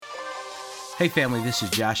Hey family, this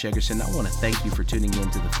is Josh Eggerson. I want to thank you for tuning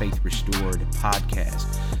in to the Faith Restored podcast.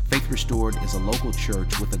 Faith Restored is a local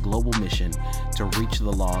church with a global mission to reach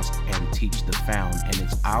the lost and teach the found. And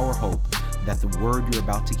it's our hope that the word you're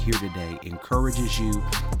about to hear today encourages you,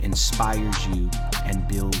 inspires you, and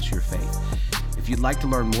builds your faith. If you'd like to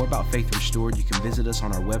learn more about Faith Restored, you can visit us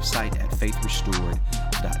on our website at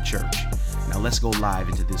faithrestored.church. Now let's go live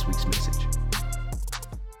into this week's message.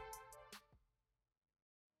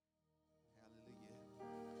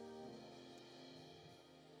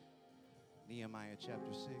 Nehemiah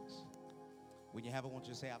chapter 6. When you have it, won't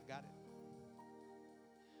you say, I've got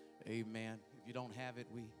it? Amen. If you don't have it,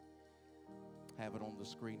 we have it on the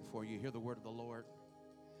screen for you. Hear the word of the Lord.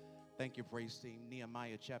 Thank you, praise team.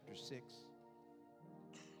 Nehemiah chapter 6.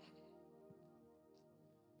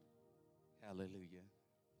 Hallelujah.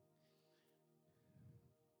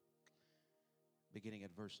 Beginning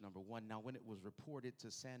at verse number 1. Now when it was reported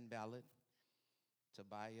to Sanballat,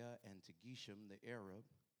 Tobiah, and to Geshem the Arab,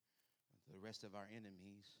 the rest of our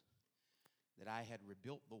enemies, that I had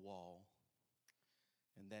rebuilt the wall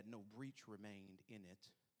and that no breach remained in it,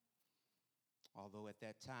 although at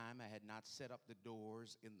that time I had not set up the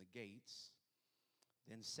doors in the gates,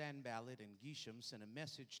 then Sanballat and Geshem sent a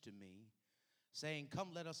message to me, saying,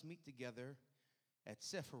 come, let us meet together at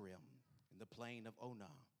Sepharim in the plain of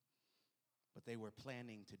Onah. But they were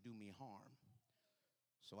planning to do me harm.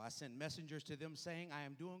 So I sent messengers to them, saying, I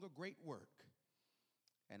am doing a great work,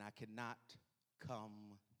 and I cannot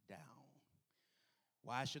come down.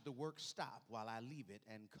 Why should the work stop while I leave it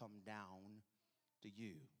and come down to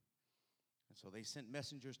you? And so they sent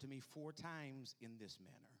messengers to me 4 times in this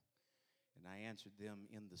manner, and I answered them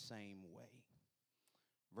in the same way.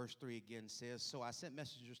 Verse 3 again says, so I sent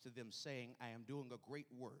messengers to them, saying, I am doing a great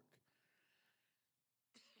work,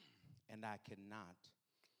 and I cannot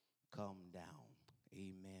come down.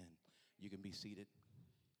 Amen. You can be seated.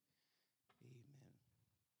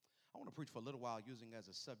 I want to preach for a little while using as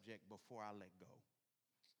a subject before I let go.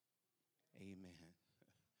 Amen.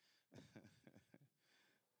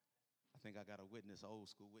 I think I got a witness, old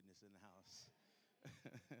school witness in the house.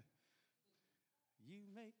 You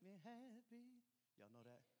make me happy. Y'all know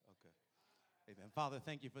that? Okay. Amen. Father,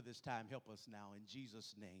 thank you for this time. Help us now in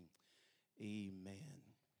Jesus' name. Amen.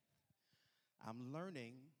 I'm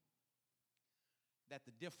learning that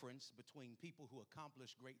the difference between people who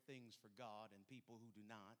accomplish great things for God and people who do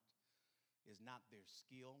not is not their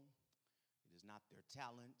skill, it is not their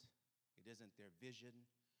talent, it isn't their vision,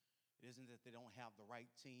 it isn't that they don't have the right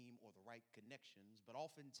team or the right connections, but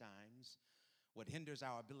oftentimes what hinders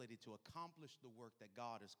our ability to accomplish the work that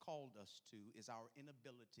God has called us to is our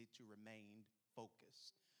inability to remain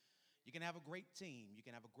focused. You can have a great team, you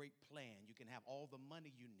can have a great plan, you can have all the money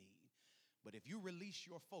you need, but if you release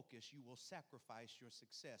your focus, you will sacrifice your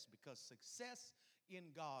success, because success in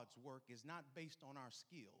God's work is not based on our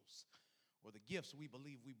skills or the gifts we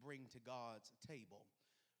believe we bring to God's table,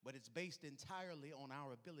 but it's based entirely on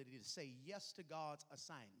our ability to say yes to God's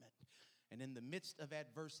assignment. And in the midst of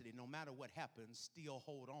adversity, no matter what happens, still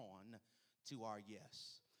hold on to our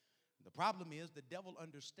yes. The problem is the devil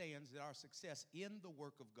understands that our success in the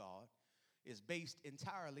work of God is based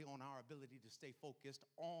entirely on our ability to stay focused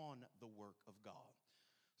on the work of God.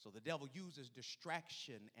 So the devil uses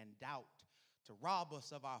distraction and doubt to rob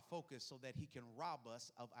us of our focus so that he can rob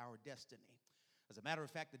us of our destiny. As a matter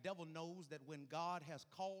of fact, the devil knows that when God has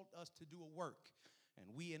called us to do a work and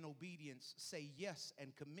we in obedience say yes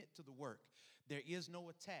and commit to the work, there is no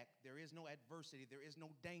attack, there is no adversity, there is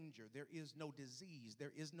no danger, there is no disease,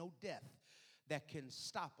 there is no death that can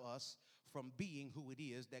stop us from being who it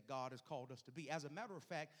is that God has called us to be. As a matter of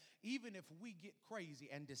fact, even if we get crazy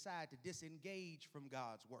and decide to disengage from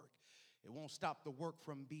God's work, it won't stop the work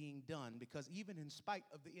from being done, because even in spite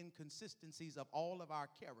of the inconsistencies of all of our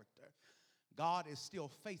character, God is still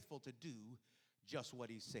faithful to do just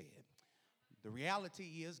what he said. The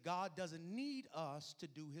reality is God doesn't need us to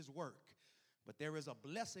do his work, but there is a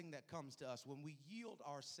blessing that comes to us when we yield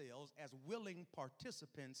ourselves as willing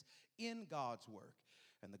participants in God's work.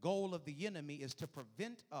 And the goal of the enemy is to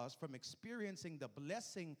prevent us from experiencing the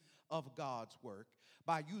blessing of God's work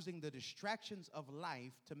by using the distractions of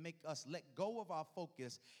life to make us let go of our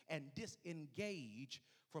focus and disengage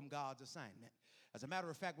from God's assignment. As a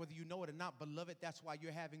matter of fact, whether you know it or not, beloved, that's why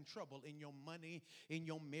you're having trouble in your money, in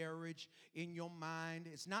your marriage, in your mind.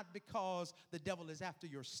 It's not because the devil is after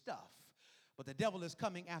your stuff, but the devil is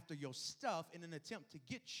coming after your stuff in an attempt to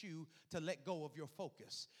get you to let go of your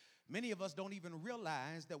focus. Many of us don't even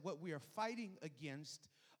realize that what we are fighting against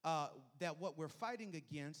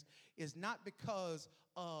is not because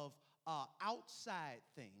of outside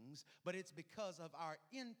things, but it's because of our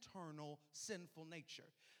internal sinful nature.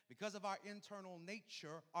 Because of our internal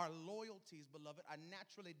nature, our loyalties, beloved, are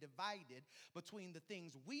naturally divided between the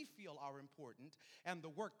things we feel are important and the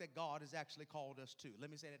work that God has actually called us to.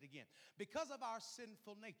 Let me say that again. Because of our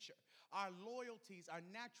sinful nature, our loyalties are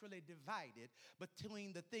naturally divided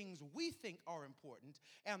between the things we think are important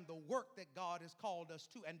and the work that God has called us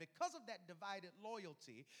to. And because of that divided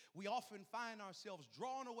loyalty, we often find ourselves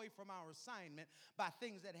drawn away from our assignment by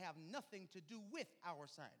things that have nothing to do with our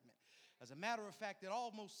assignment. As a matter of fact, it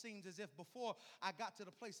almost seems as if before I got to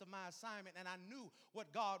the place of my assignment and I knew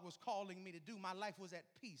what God was calling me to do, my life was at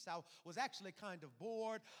peace. I was actually kind of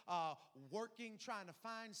bored, working, trying to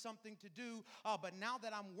find something to do. But now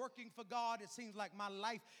that I'm working for God, it seems like my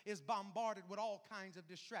life is bombarded with all kinds of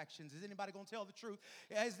distractions. Is anybody going to tell the truth?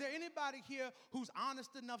 Is there anybody here who's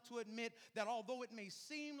honest enough to admit that although it may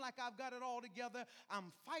seem like I've got it all together,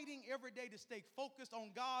 I'm fighting every day to stay focused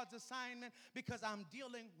on God's assignment because I'm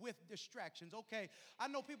dealing with distractions? Okay,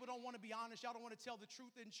 I know people don't want to be honest. Y'all don't want to tell the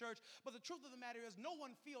truth in church. But the truth of the matter is no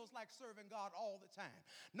one feels like serving God all the time.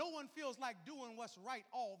 No one feels like doing what's right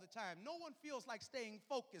all the time. No one feels like staying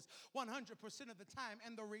focused 100% of the time.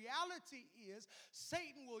 And the reality is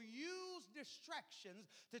Satan will use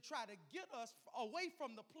distractions to try to get us away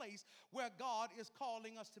from the place where God is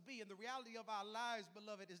calling us to be. And the reality of our lives,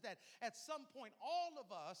 beloved, is that at some point all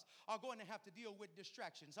of us are going to have to deal with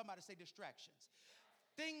distractions. Somebody say distractions.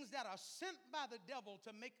 Things that are sent by the devil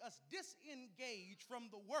to make us disengage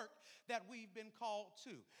from the work that we've been called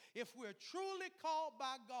to. If we're truly called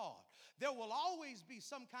by God, there will always be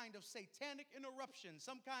some kind of satanic interruption,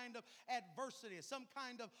 some kind of adversity, some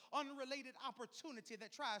kind of unrelated opportunity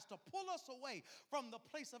that tries to pull us away from the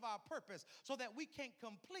place of our purpose so that we can't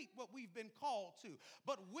complete what we've been called to.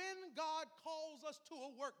 But when God calls us to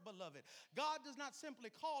a work, beloved, God does not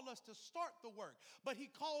simply call us to start the work, but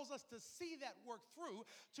he calls us to see that work through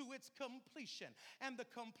to its completion. And the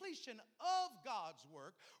completion of God's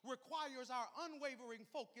work requires our unwavering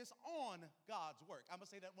focus on God's work. I'm going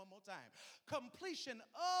to say that one more time. Completion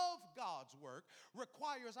of God's work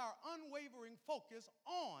requires our unwavering focus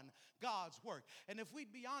on God's work. And if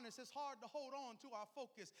we'd be honest, it's hard to hold on to our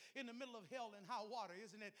focus in the middle of hell and high water,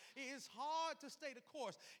 isn't it? It's hard to stay the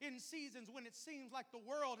course in seasons when it seems like the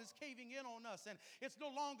world is caving in on us and it's no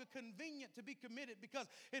longer convenient to be committed because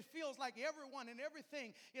it feels like everyone and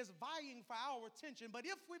everything is vying for our attention. But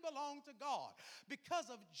if we belong to God, because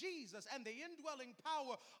of Jesus and the indwelling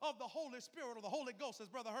power of the Holy Spirit or the Holy Ghost, as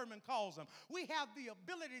Brother Herman calls them, we have the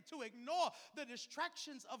ability to ignore the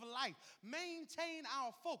distractions of life, maintain our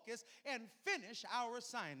focus, and finish our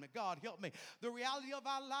assignment. God help me. The reality of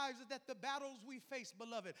our lives is that the battles we face,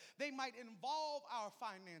 beloved, they might involve our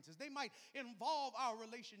finances. They might involve our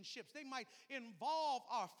relationships. They might involve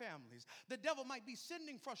our families. The devil might be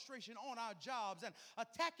sending frustration on our jobs and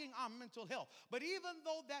attacking our mental health. But even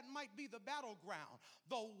though that might be the battleground,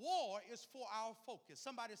 the war is for our focus.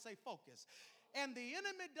 Somebody say focus. And the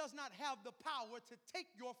enemy does not have the power to take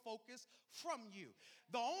your focus from you.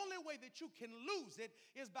 The only way that you can lose it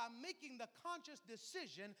is by making the conscious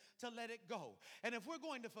decision to let it go. And if we're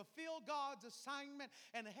going to fulfill God's assignment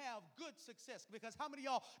and have good success, because how many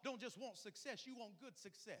of y'all don't just want success, you want good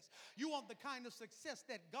success. You want the kind of success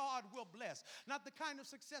that God will bless. Not the kind of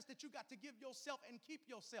success that you got to give yourself and keep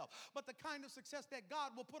yourself, but the kind of success that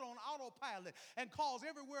God will put on autopilot and cause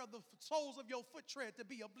everywhere the soles of your foot tread to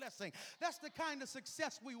be a blessing. That's the kind of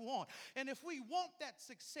success we want. And if we want that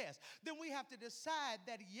success, then we have to decide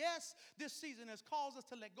that yes, this season has caused us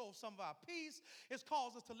to let go of some of our peace. It's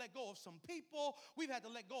caused us to let go of some people. We've had to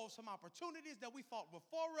let go of some opportunities that we thought were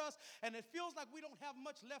for us. And it feels like we don't have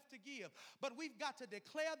much left to give. But we've got to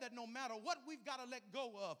declare that no matter what we've got to let go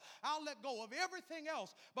of, I'll let go of everything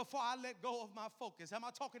else before I let go of my focus. Am I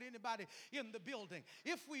talking to anybody in the building?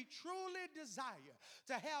 If we truly desire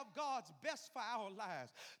to have God's best for our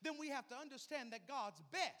lives, then we have to understand that God's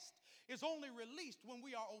best is only released when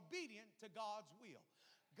we are obedient to God's will.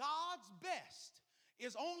 God's best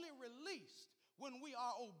is only released when we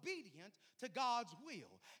are obedient to God's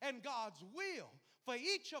will. And God's will for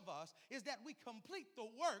each of us is that we complete the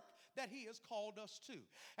work that he has called us to.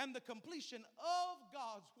 And the completion of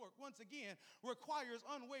God's work, once again, requires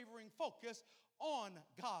unwavering focus on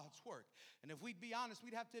God's work. And if we'd be honest,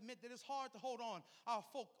 we'd have to admit that it's hard to hold on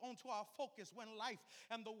onto our focus when life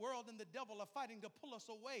and the world and the devil are fighting to pull us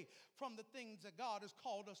away from the things that God has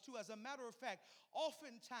called us to. As a matter of fact,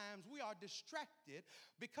 oftentimes we are distracted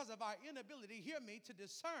because of our inability, hear me, to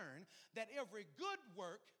discern that every good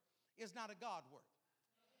work is not a God work.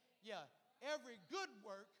 Yeah, every good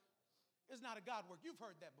work is not a God work. You've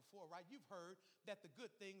heard that before, right? You've heard that the good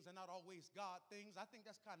things are not always God things. I think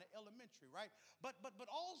that's kind of elementary, right? But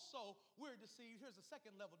also we're deceived. Here's a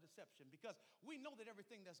second level deception, because we know that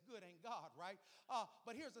everything that's good ain't God, right?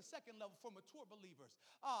 But here's a second level for mature believers.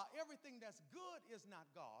 Everything that's good is not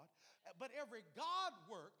God, but every God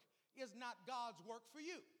work is not God's work for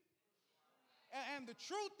you. And the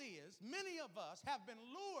truth is, many of us have been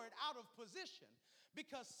lured out of position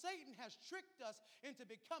because Satan has tricked us into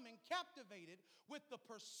becoming captivated with the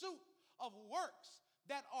pursuit of works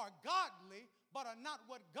that are godly but are not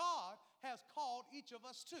what God has called each of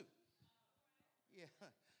us to. We're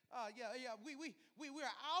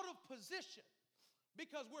out of position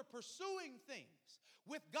because we're pursuing things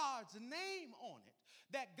with God's name on it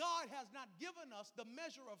that God has not given us the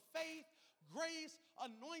measure of faith, grace,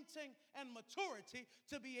 anointing, and maturity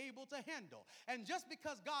to be able to handle. And just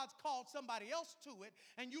because God's called somebody else to it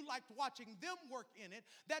and you liked watching them work in it,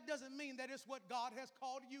 that doesn't mean that it's what God has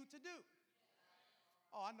called you to do.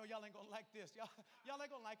 Oh, I know y'all ain't gonna like this. Y'all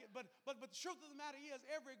ain't gonna like it. But the truth of the matter is,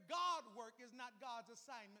 every God work is not God's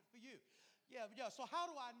assignment for you. Yeah. So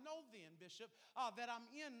how do I know then, Bishop, that I'm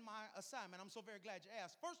in my assignment? I'm so very glad you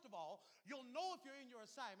asked. First of all, you'll know if you're in your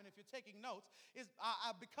assignment, if you're taking notes, is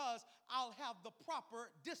because I'll have the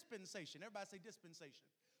proper dispensation. Everybody say dispensation.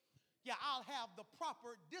 Yeah, I'll have the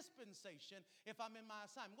proper dispensation if I'm in my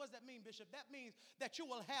assignment. What does that mean, Bishop? That means that you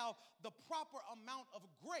will have the proper amount of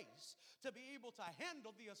grace to be able to handle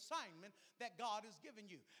the assignment that God has given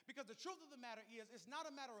you. Because the truth of the matter is, it's not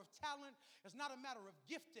a matter of talent, it's not a matter of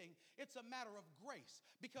gifting, it's a matter of grace.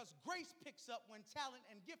 Because grace picks up when talent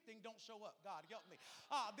and gifting don't show up. God help me.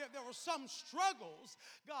 There were some struggles,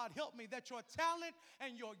 God help me, that your talent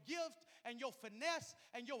and your gift and your finesse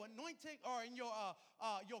and your anointing or in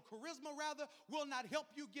your charisma rather will not help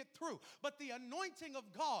you get through. But the anointing of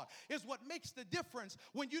God is what makes the difference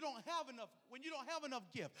when you don't have enough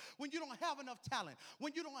gift, when you don't have enough talent,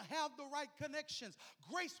 when you don't have the right connections.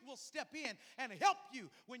 Grace will step in and help you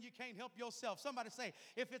when you can't help yourself. Somebody say,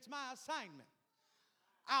 if it's my assignment,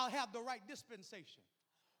 I'll have the right dispensation.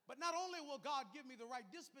 But not only will God give me the right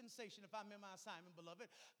dispensation if I'm in my assignment, beloved,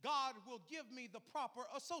 God will give me the proper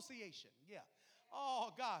association. Yeah.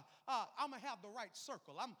 Oh, God, I'm going to have the right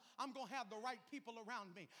circle. I'm going to have the right people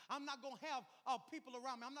around me. I'm not going to have people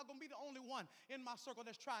around me. I'm not going to be the only one in my circle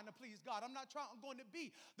that's trying to please God. I'm going to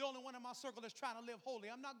be the only one in my circle that's trying to live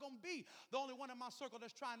holy. I'm not going to be the only one in my circle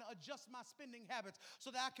that's trying to adjust my spending habits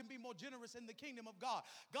so that I can be more generous in the kingdom of God.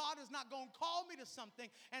 God is not going to call me to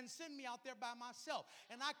something and send me out there by myself.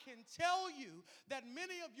 And I can tell you that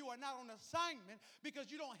many of you are not on assignment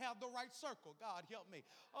because you don't have the right circle. God, help me.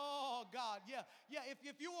 Oh, God, yeah. Yeah,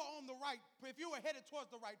 if you were headed towards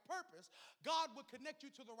the right purpose, God would connect you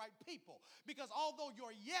to the right people. Because although your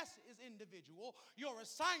yes is individual, your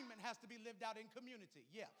assignment has to be lived out in community.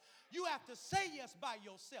 Yeah. You have to say yes by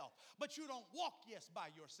yourself, but you don't walk yes by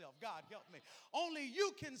yourself. God help me. Only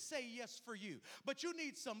you can say yes for you, but you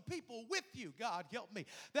need some people with you, God help me,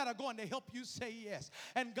 that are going to help you say yes.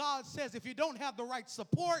 And God says if you don't have the right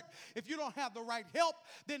support, if you don't have the right help,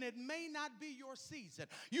 then it may not be your season.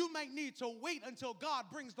 You may need to wait until God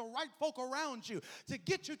brings the right folk around you to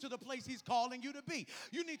get you to the place he's calling you to be.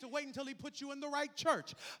 You need to wait until he puts you in the right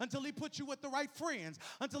church, until he puts you with the right friends,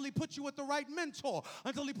 until he puts you with the right mentor,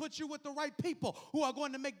 until he puts you with the right people who are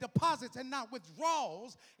going to make deposits and not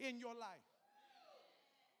withdrawals in your life.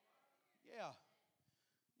 Yeah,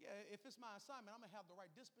 if it's my assignment, I'm going to have the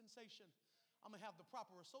right dispensation. I'm going to have the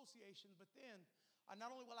proper association, but then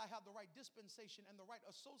not only will I have the right dispensation and the right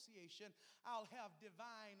association, I'll have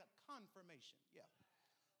divine confirmation. Yeah.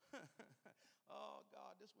 Oh,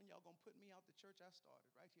 God, this one y'all going to put me out the church I started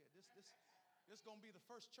right here. This going to be the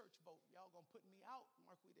first church vote. Y'all going to put me out.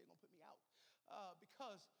 Mark, they're going to put me out.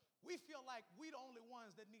 Because we feel like we're the only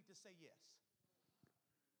ones that need to say yes.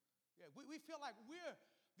 Yeah, we feel like we're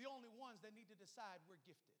the only ones that need to decide we're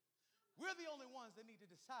gifted. We're the only ones that need to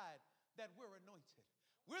decide that we're anointed.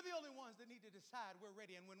 We're the only ones that need to decide we're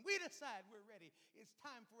ready. And when we decide we're ready, it's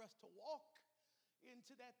time for us to walk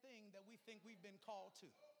into that thing that we think we've been called to.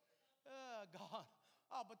 God.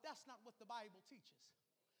 But that's not what the Bible teaches.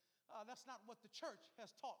 That's not what the church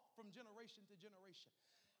has taught from generation to generation.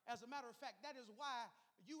 As a matter of fact, that is why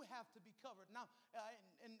you have to be covered. Now,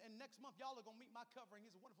 and next month, y'all are going to meet my covering.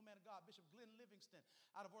 He's a wonderful man of God, Bishop Glenn Livingston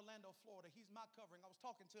out of Orlando, Florida. He's my covering. I was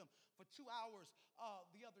talking to him for 2 hours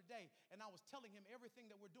the other day, and I was telling him everything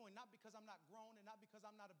that we're doing, not because I'm not grown and not because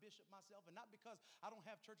I'm not a bishop myself and not because I don't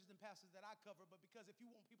have churches and pastors that I cover, but because if you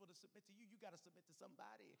want people to submit to you, you got to submit to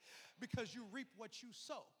somebody because you reap what you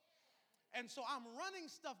sow. And so I'm running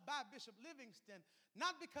stuff by Bishop Livingston,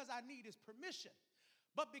 not because I need his permission,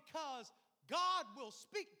 but because God will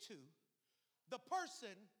speak to the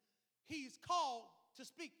person he's called to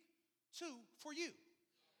speak to for you.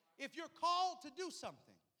 If you're called to do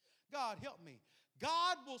something, God help me,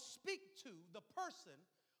 God will speak to the person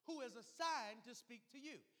who is assigned to speak to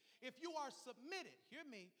you. If you are submitted, hear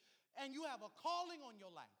me, and you have a calling on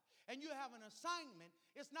your life, and you have an assignment,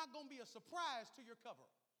 it's not going to be a surprise to your cover.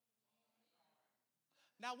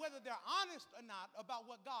 Now, whether they're honest or not about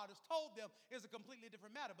what God has told them is a completely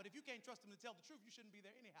different matter. But if you can't trust them to tell the truth, you shouldn't be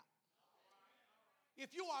there anyhow.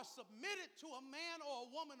 If you are submitted to a man or a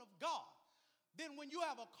woman of God, then when you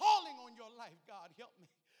have a calling on your life, God help me.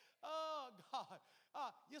 Oh, God.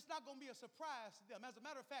 It's not going to be a surprise to them. As a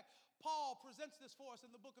matter of fact, Paul presents this for us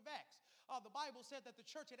in the book of Acts. The Bible said that the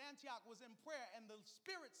church at Antioch was in prayer, and the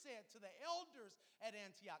Spirit said to the elders at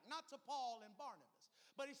Antioch, not to Paul and Barnabas,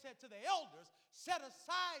 but he said to the elders, set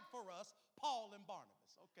aside for us Paul and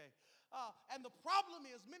Barnabas. Okay. And the problem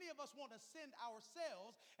is many of us want to send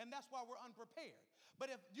ourselves, and that's why we're unprepared. But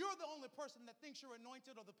if you're the only person that thinks you're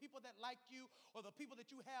anointed, or the people that like you, or the people that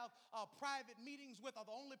you have private meetings with are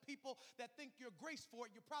the only people that think you're graced for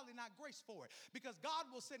it, you're probably not graced for it, because God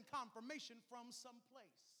will send confirmation from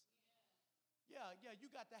someplace. Yeah, you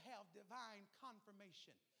got to have divine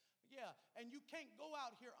confirmation. Yeah, and you can't go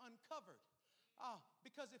out here uncovered.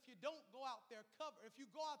 Because if you don't go out there covered, if you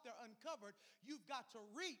go out there uncovered, you've got to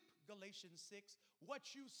reap, Galatians 6,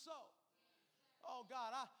 what you sow. Oh, God,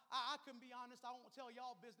 I can be honest. I won't tell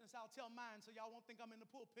y'all business. I'll tell mine so y'all won't think I'm in the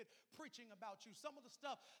pulpit preaching about you. Some of the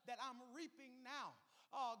stuff that I'm reaping now,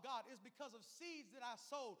 oh, God, is because of seeds that I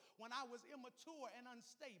sowed when I was immature and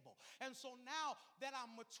unstable. And so now that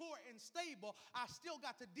I'm mature and stable, I still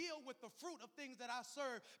got to deal with the fruit of things that I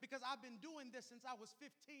serve, because I've been doing this since I was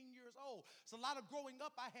 15 years old. It's a lot of growing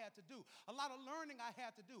up I had to do, a lot of learning I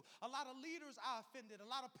had to do, a lot of leaders I offended, a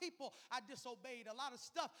lot of people I disobeyed, a lot of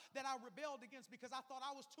stuff that I rebelled against because I thought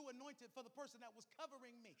I was too anointed for the person that was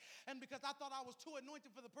covering me. And because I thought I was too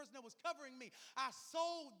anointed for the person that was covering me, I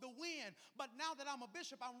sowed the wind. But now that I'm a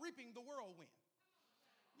bishop, I'm reaping the whirlwind.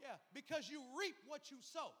 Yeah, because you reap what you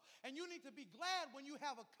sow. And you need to be glad when you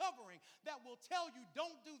have a covering that will tell you,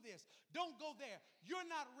 don't do this, don't go there, you're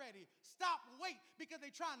not ready, stop, wait, because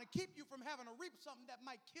they're trying to keep you from having to reap something that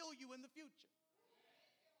might kill you in the future.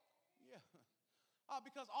 Yeah,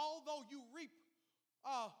 because although you reap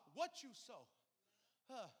what you sow,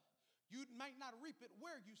 you might not reap it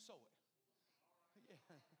where you sow it.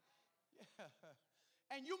 Yeah.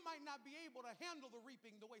 And you might not be able to handle the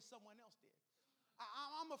reaping the way someone else did.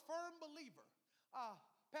 I'm a firm believer,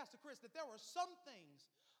 Pastor Chris, that there were some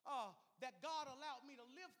things that God allowed me to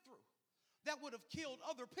live through that would have killed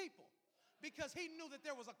other people, because he knew that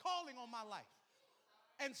there was a calling on my life.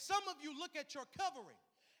 And some of you look at your covering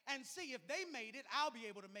and see, if they made it, I'll be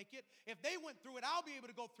able to make it. If they went through it, I'll be able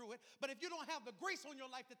to go through it. But if you don't have the grace on your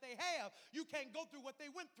life that they have, you can't go through what they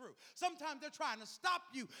went through. Sometimes they're trying to stop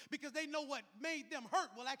you because they know what made them hurt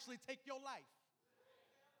will actually take your life.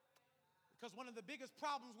 Because one of the biggest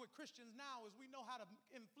problems with Christians now is we know how to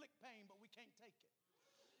inflict pain, but we can't take it.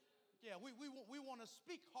 Yeah, we want to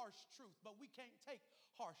speak harsh truth, but we can't take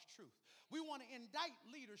harsh truth. We want to indict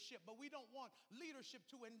leadership, but we don't want leadership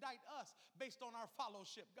to indict us based on our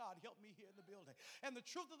fellowship. God help me here in the building. And the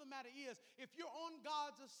truth of the matter is, if you're on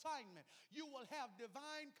God's assignment, you will have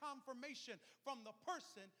divine confirmation from the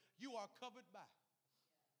person you are covered by.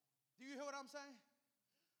 Do you hear what I'm saying?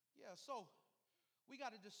 Yeah, so we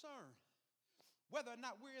got to discern whether or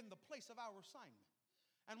not we're in the place of our assignment.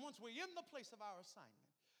 And once we're in the place of our assignment,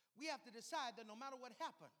 we have to decide that no matter what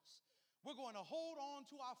happens, we're going to hold on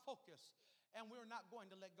to our focus, and we're not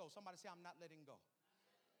going to let go. Somebody say, I'm not letting go.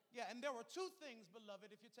 Yeah, and there are two things,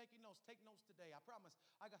 beloved. If you're taking notes, take notes today. I promise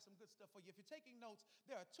I got some good stuff for you. If you're taking notes,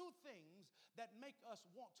 there are two things that make us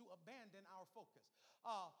want to abandon our focus.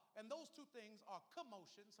 And those two things are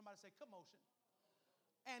commotion. Somebody say commotion.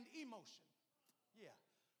 And emotion. Yeah.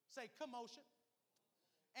 Say commotion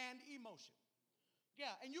and emotion.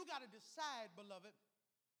 Yeah, and you got to decide, beloved,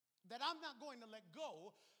 that I'm not going to let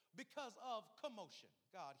go because of commotion.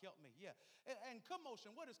 God help me. Yeah. And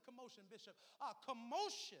commotion, what is commotion, Bishop?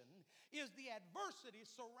 Commotion is the adversity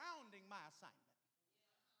surrounding my assignment.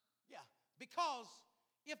 Yeah, because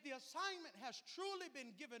if the assignment has truly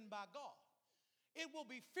been given by God, it will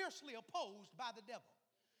be fiercely opposed by the devil,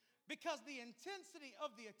 because the intensity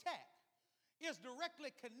of the attack is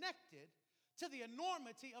directly connected to the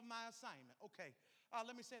enormity of my assignment. Okay,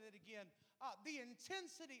 let me say that again. The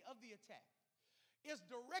intensity of the attack is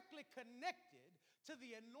directly connected to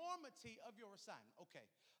the enormity of your assignment. Okay,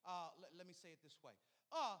 let me say it this way.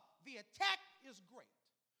 The attack is great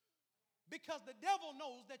because the devil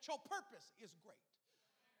knows that your purpose is great.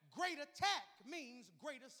 great attack means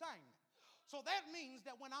great assignment. So that means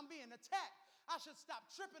that when I'm being attacked, I should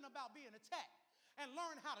stop tripping about being attacked and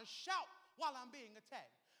learn how to shout while I'm being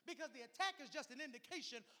attacked. Because the attack is just an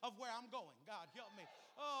indication of where I'm going. God, help me.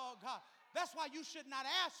 Oh, God. That's why you should not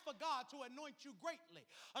ask for God to anoint you greatly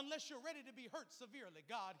unless you're ready to be hurt severely.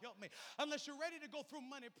 God, help me. Unless you're ready to go through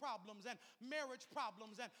money problems and marriage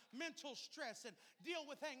problems and mental stress and deal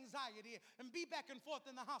with anxiety and be back and forth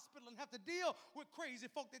in the hospital and have to deal with crazy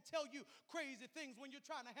folk that tell you crazy things when you're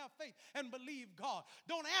trying to have faith and believe God.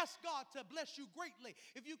 Don't ask God to bless you greatly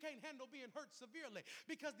if you can't handle being hurt severely,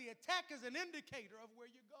 because the attack is an indicator of where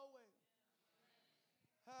you're going.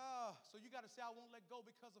 So you got to say, I won't let go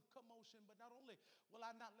because of commotion. But not only will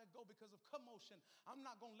I not let go because of commotion, I'm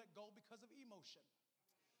not going to let go because of emotion.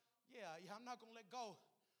 Yeah, I'm not going to let go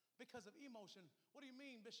because of emotion. What do you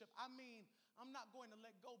mean, Bishop? I mean, I'm not going to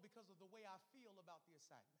let go because of the way I feel about the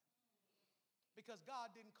assignment. Because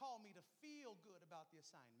God didn't call me to feel good about the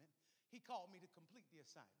assignment. He called me to complete the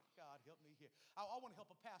assignment. God, help me here. I want to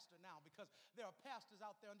help a pastor now, because there are pastors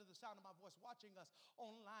out there under the sound of my voice watching us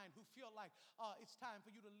online who feel like it's time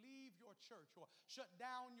for you to leave your church or shut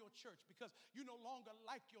down your church because you no longer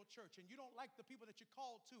like your church and you don't like the people that you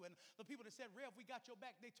called to, and the people that said, Rev, we got your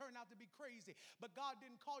back, they turned out to be crazy. But God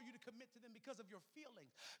didn't call you to commit to them because of your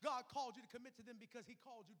feelings. God called you to commit to them because he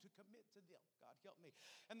called you to commit to them. God, help me.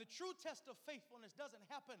 And the true test of faithfulness doesn't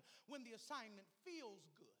happen when the assignment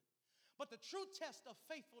feels good. But the true test of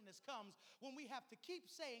faithfulness comes when we have to keep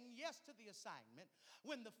saying yes to the assignment,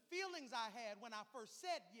 when the feelings I had when I first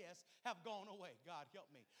said yes have gone away. God,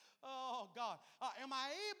 help me. Oh, God. Am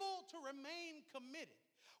I able to remain committed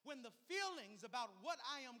when the feelings about what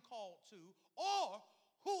I am called to or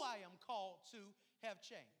who I am called to have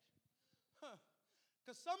changed?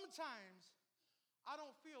 Because sometimes I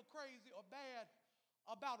don't feel crazy or bad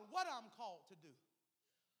about what I'm called to do.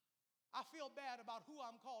 I feel bad about who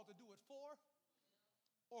I'm called to do it for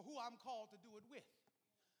or who I'm called to do it with.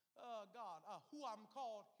 God, who I'm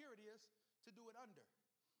called, here it is, to do it under.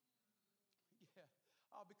 Yeah,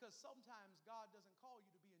 because sometimes God doesn't call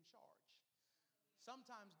you to be in charge.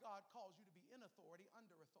 Sometimes God calls you to be in authority,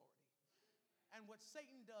 under authority. And what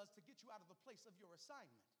Satan does to get you out of the place of your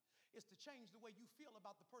assignment is to change the way you feel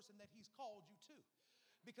about the person that he's called you to.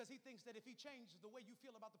 Because he thinks that if he changes the way you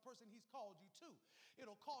feel about the person he's called you to,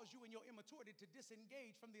 it'll cause you in your immaturity to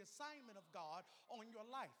disengage from the assignment of God on your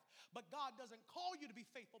life. But God doesn't call you to be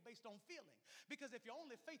faithful based on feeling. Because if you're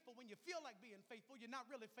only faithful when you feel like being faithful, you're not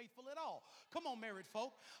really faithful at all. Come on, married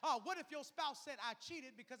folk. What if your spouse said, I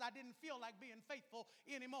cheated because I didn't feel like being faithful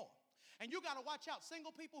anymore? And you got to watch out.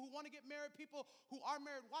 Single people who want to get married, people who are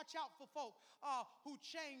married, watch out for folk who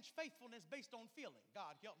change faithfulness based on feeling.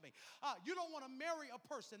 God, help me. You don't want to marry a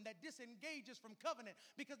person that disengages from covenant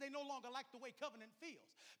because they no longer like the way covenant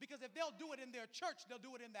feels. Because if they'll do it in their church, they'll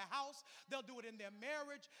do it in their house, they'll do it in their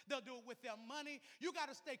marriage, they'll do it with their money. You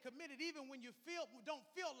got to stay committed even when you don't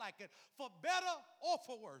feel like it, for better or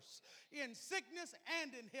for worse, in sickness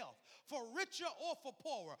and in health, for richer or for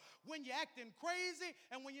poorer, when you're acting crazy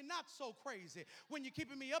and when you're not so crazy, when you're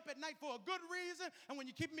keeping me up at night for a good reason and when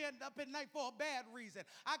you're keeping me up at night for a bad reason.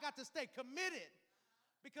 I got to stay committed,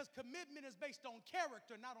 because commitment is based on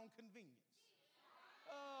character, not on convenience.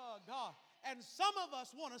 Oh, God. And some of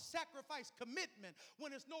us want to sacrifice commitment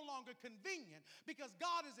when it's no longer convenient, because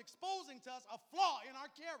God is exposing to us a flaw in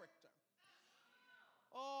our character.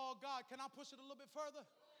 Oh, God, can I push it a little bit further?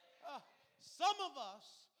 Some of us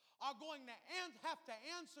are going to have to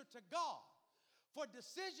answer to God for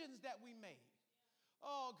decisions that we made.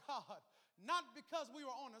 Oh, God, not because we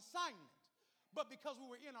were on assignment, but because we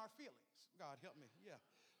were in our feelings. God, help me. Yeah.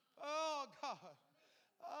 Oh, God.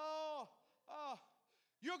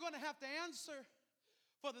 You're going to have to answer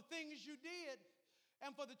for the things you did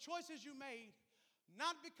and for the choices you made,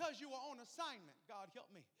 not because you were on assignment, God,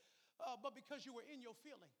 help me, but because you were in your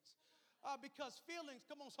feelings. Because feelings,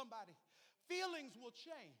 come on, somebody, feelings will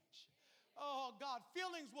change. Oh, God,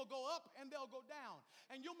 feelings will go up and they'll go down.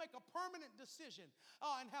 And you'll make a permanent decision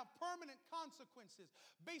and have permanent consequences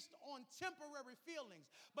based on temporary feelings.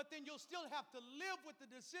 But then you'll still have to live with the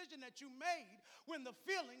decision that you made when the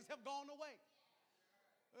feelings have gone away.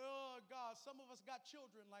 Oh, God, some of us got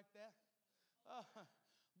children like that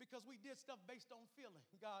because we did stuff based on feeling.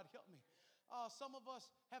 God, help me. Some of us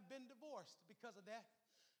have been divorced because of that,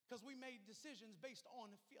 because we made decisions based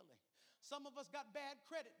on feeling. Some of us got bad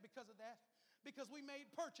credit because of that, because we made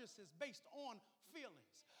purchases based on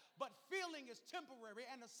feelings. But feeling is temporary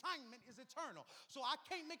and assignment is eternal. So I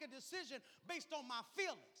can't make a decision based on my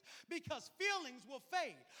feelings, because feelings will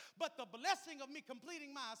fade. But the blessing of me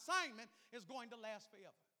completing my assignment is going to last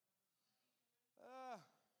forever.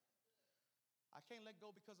 I can't let go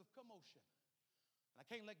because of commotion. And I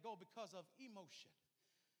can't let go because of emotion.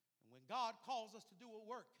 And when God calls us to do a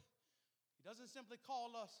work, He doesn't simply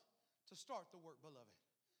call us to start the work, beloved,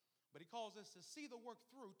 but He calls us to see the work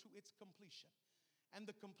through to its completion. And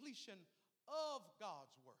the completion of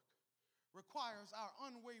God's work requires our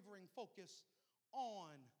unwavering focus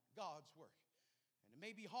on God's work. And it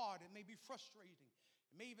may be hard, it may be frustrating,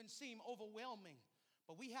 it may even seem overwhelming,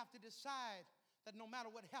 but we have to decide that no matter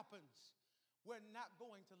what happens, we're not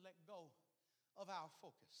going to let go of our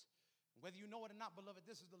focus. Whether you know it or not, beloved,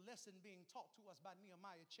 this is the lesson being taught to us by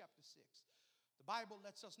Nehemiah chapter 6. The Bible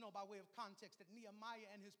lets us know by way of context that Nehemiah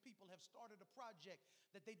and his people have started a project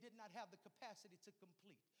that they did not have the capacity to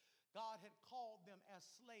complete. God had called them as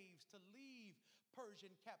slaves to leave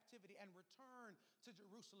Persian captivity and return to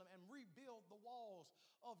Jerusalem and rebuild the walls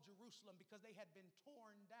of Jerusalem because they had been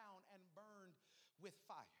torn down and burned with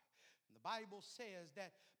fire. And the Bible says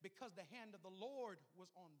that because the hand of the Lord was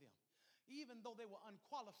on them, even though they were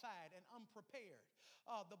unqualified and unprepared,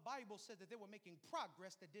 the Bible said that they were making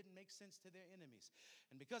progress that didn't make sense to their enemies.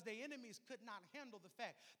 And because their enemies could not handle the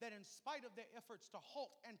fact that in spite of their efforts to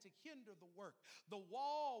halt and to hinder the work, the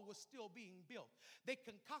wall was still being built, they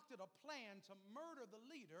concocted a plan to murder the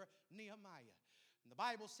leader, Nehemiah. And the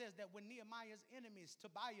Bible says that when Nehemiah's enemies,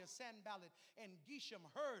 Tobiah, Sanballat, and Geshem,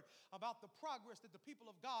 heard about the progress that the people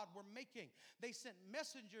of God were making, they sent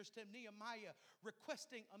messengers to Nehemiah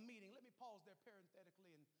requesting a meeting. Let me pause there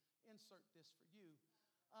parenthetically and insert this for you.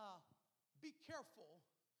 Be careful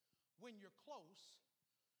when you're close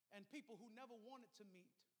and people who never wanted to meet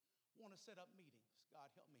want to set up meetings. God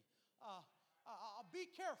help me. Be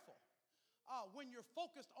careful when you're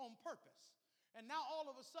focused on purpose. And now all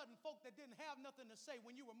of a sudden, folk that didn't have nothing to say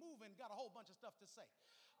when you were moving got a whole bunch of stuff to say.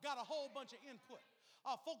 Got a whole bunch of input.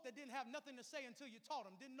 Folk that didn't have nothing to say until you taught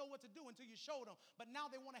them, didn't know what to do until you showed them, but now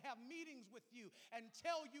they want to have meetings with you and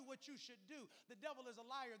tell you what you should do. The devil is a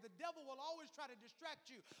liar. The devil will always try to distract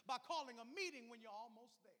you by calling a meeting when you're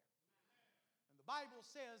almost there. And the Bible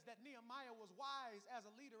says that Nehemiah was wise as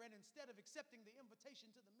a leader, and instead of accepting the invitation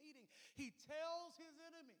to the meeting, he tells his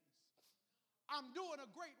enemies, I'm doing a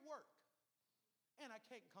great work, and I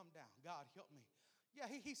can't come down. God help me. Yeah,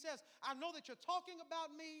 he says, I know that you're talking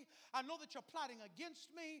about me. I know that you're plotting against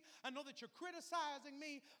me. I know that you're criticizing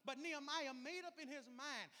me. But Nehemiah made up in his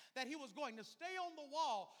mind that he was going to stay on the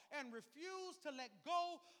wall and refuse to let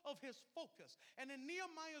go of his focus. And in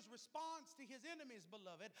Nehemiah's response to his enemies,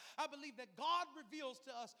 beloved, I believe that God reveals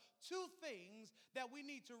to us two things that we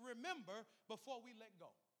need to remember before we let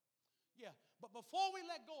go. Yeah, but before we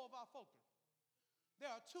let go of our focus,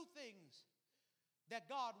 there are two things that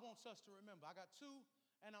God wants us to remember. I got two,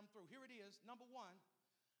 and I'm through. Here it is. Number one,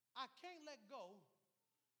 I can't let go.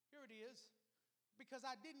 Here it is. Because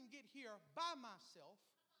I didn't get here by myself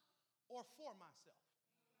or for myself.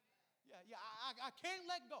 I can't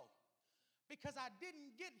let go. Because I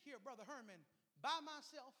didn't get here, Brother Herman, by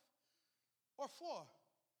myself or for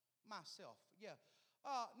myself.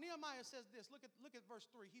 Nehemiah says this. Look at verse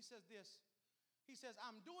 3. He says this. He says,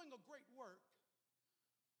 I'm doing a great work,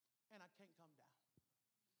 and I can't come down.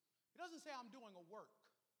 He doesn't say I'm doing a work.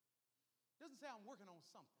 He doesn't say I'm working on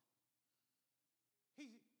something.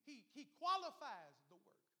 He qualifies the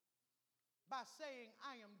work by saying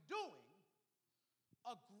I am doing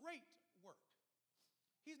a great work.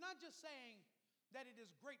 He's not just saying that it is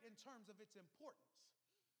great in terms of its importance.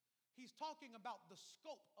 He's talking about the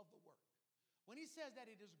scope of the work. When he says that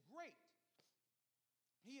it is great,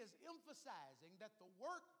 he is emphasizing that the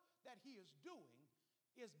work that he is doing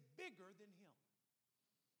is bigger than him.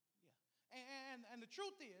 And the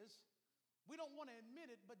truth is, we don't want to admit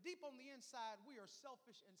it, but deep on the inside, we are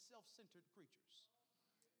selfish and self-centered creatures.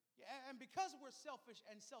 And because we're selfish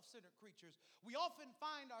and self-centered creatures, we often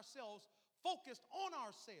find ourselves focused on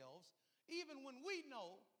ourselves, even when we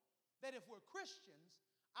know that if we're Christians,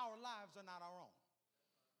 our lives are not our own.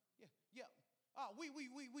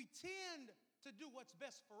 We tend to do what's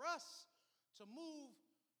best for us, to move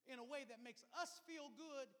in a way that makes us feel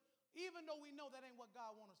good, even though we know that ain't what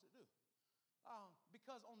God wants us to do.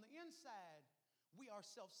 Because on the inside, we are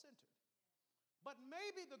self-centered. But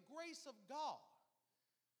maybe the grace of God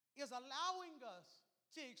is allowing us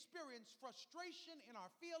to experience frustration in our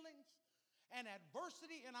feelings and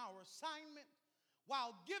adversity in our assignment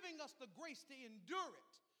while giving us the grace to endure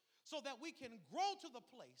it so that we can grow to the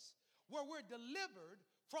place where we're delivered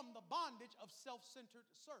from the bondage of self-centered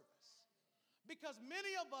service. Because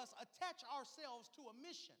many of us attach ourselves to a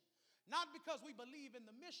mission, not because we believe in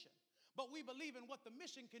the mission, but we believe in what the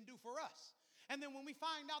mission can do for us. And then when we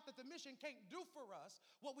find out that the mission can't do for us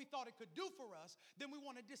what we thought it could do for us, then we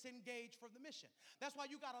want to disengage from the mission. That's why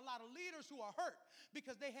you got a lot of leaders who are hurt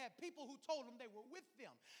because they had people who told them they were with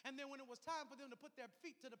them. And then when it was time for them to put their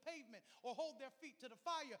feet to the pavement or hold their feet to the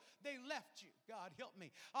fire, they left you. God help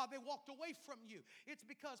me. They walked away from you. It's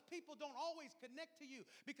because people don't always connect to you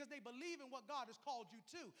because they believe in what God has called you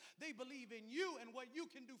to. They believe in you and what you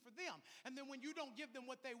can do for them. And then when you don't give them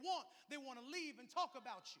what they want to leave and talk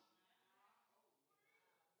about you.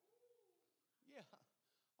 Yeah.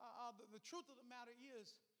 The truth of the matter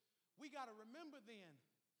is, we got to remember then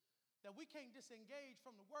that we can't disengage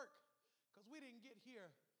from the work because we didn't get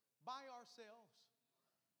here by ourselves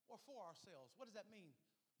or for ourselves. What does that mean,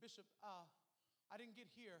 Bishop? I didn't get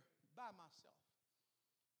here by myself.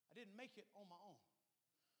 I didn't make it on my own.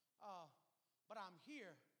 But I'm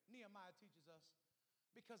here, Nehemiah teaches us,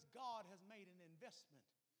 because God has made an investment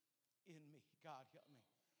in me. God help me.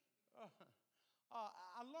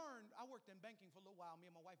 I worked in banking for a little while. Me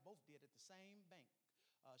and my wife both did at the same bank.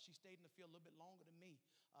 She stayed in the field a little bit longer than me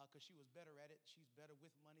because she was better at it. She's better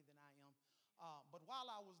with money than I am. But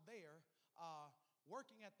while I was there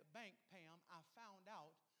working at the bank, Pam, I found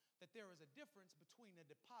out that there is a difference between a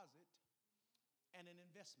deposit and an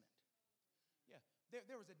investment. Yeah,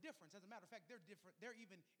 there is a difference. As a matter of fact, they're different. They're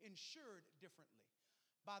even insured differently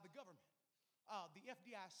by the government. The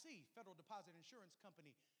FDIC, Federal Deposit Insurance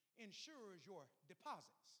Company, insures your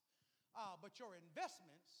deposits, but your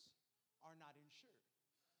investments are not insured.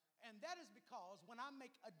 And that is because when I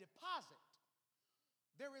make a deposit,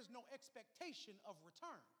 there is no expectation of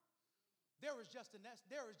return. There is just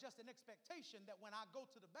an expectation that when I go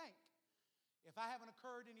to the bank, if I haven't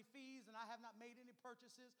incurred any fees and I have not made any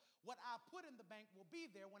purchases, what I put in the bank will be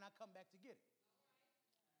there when I come back to get it.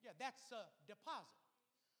 Yeah, that's a deposit.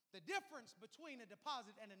 The difference between a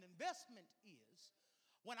deposit and an investment is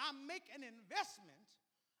when I make an investment,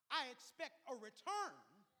 I expect a return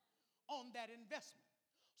on that investment.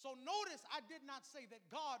 So notice I did not say that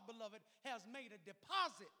God, beloved, has made a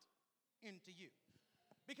deposit into you.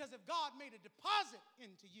 Because if God made a deposit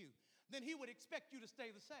into you, then he would expect you to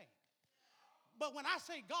stay the same. But when I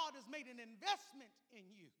say God has made an investment in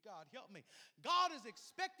you, God help me, God is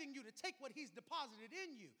expecting you to take what he's deposited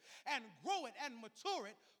in you and grow it and mature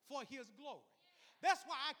it for his glory. That's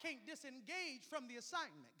why I can't disengage from the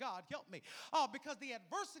assignment. God help me. Because the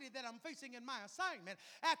adversity that I'm facing in my assignment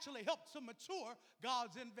actually helps to mature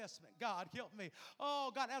God's investment. God help me.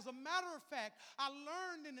 Oh, God, as a matter of fact, I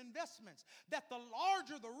learned in investments that the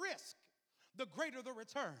larger the risk, the greater the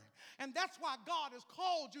return. And that's why God has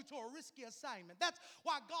called you to a risky assignment. That's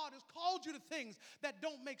why God has called you to things that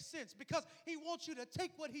don't make sense, because he wants you to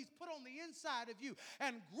take what he's put on the inside of you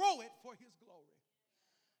and grow it for his glory.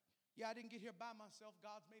 Yeah, I didn't get here by myself.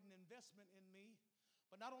 God's made an investment in me.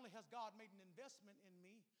 But not only has God made an investment in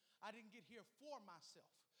me, I didn't get here for myself,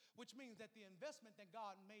 which means that the investment that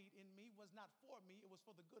God made in me was not for me. It was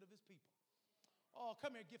for the good of his people. Oh,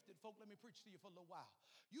 come here, gifted folk. Let me preach to you for a little while.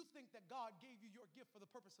 You think that God gave you your gift for the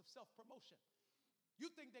purpose of self-promotion. You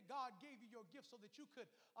think that God gave you your gift so that you could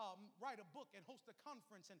write a book and host a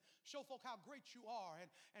conference and show folk how great you are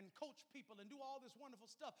and coach people and do all this wonderful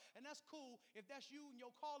stuff. And that's cool. If that's you and your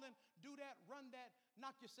calling, do that, run that,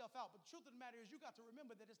 knock yourself out. But the truth of the matter is you got to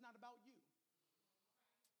remember that it's not about you.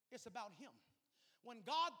 It's about him. When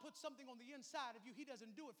God puts something on the inside of you, he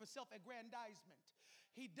doesn't do it for self-aggrandizement.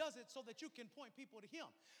 He does it so that you can point people to him.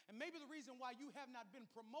 And maybe the reason why you have not been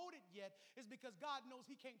promoted yet is because God knows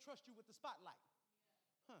he can't trust you with the spotlight.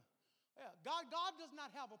 Yeah. God does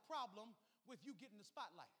not have a problem with you getting the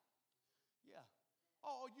spotlight. Yeah.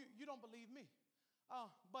 Oh, you don't believe me.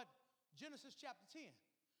 But Genesis chapter 10,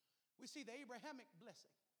 we see the Abrahamic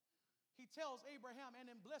blessing. He tells Abraham, and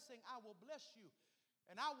in blessing I will bless you,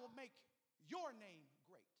 and I will make your name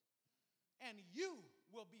great, and you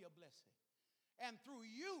will be a blessing. And through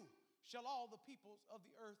you shall all the peoples of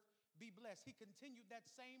the earth be blessed. He continued that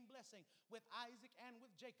same blessing with Isaac and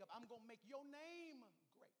with Jacob. I'm going to make your name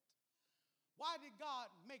great. Why did God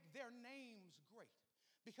make their names great?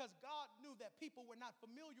 Because God knew that people were not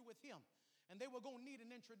familiar with him, and they were going to need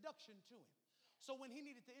an introduction to him. So when he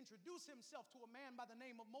needed to introduce himself to a man by the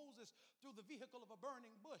name of Moses through the vehicle of a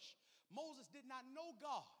burning bush, Moses did not know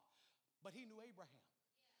God, but he knew Abraham.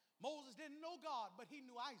 Moses didn't know God, but he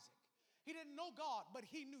knew Isaac. He didn't know God, but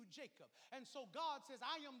he knew Jacob. And so God says,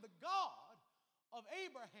 I am the God of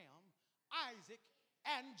Abraham, Isaac,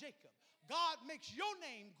 and Jacob. God makes your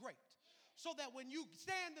name great so that when you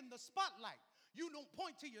stand in the spotlight, You don't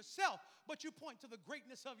point to yourself, but you point to the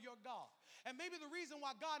greatness of your God. And maybe the reason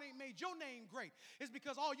why God ain't made your name great is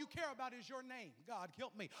because all you care about is your name. God,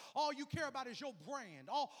 help me. All you care about is your brand.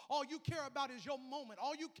 All you care about is your moment.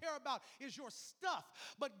 All you care about is your stuff.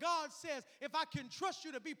 But God says, if I can trust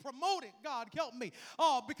you to be promoted, God, help me.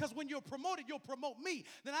 Because when you're promoted, you'll promote me.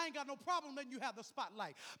 Then I ain't got no problem letting you have the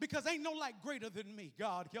spotlight. Because ain't no light greater than me.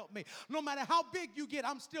 God, help me. No matter how big you get,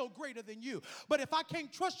 I'm still greater than you. But if I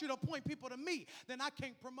can't trust you to point people to me, then I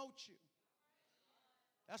can't promote you.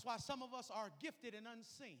 That's why some of us are gifted and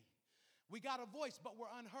unseen. We got a voice, but we're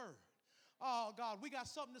unheard. Oh, God, we got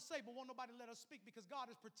something to say, but won't nobody let us speak because God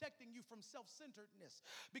is protecting you from self-centeredness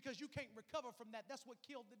because you can't recover from that. That's what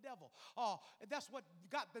killed the devil. That's what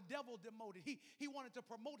got the devil demoted. He wanted to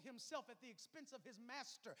promote himself at the expense of his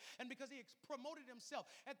master. And because he promoted himself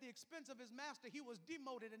at the expense of his master, he was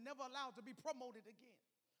demoted and never allowed to be promoted again.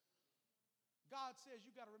 God says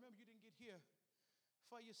you got to remember you didn't get here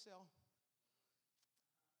for yourself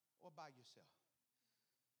or by yourself.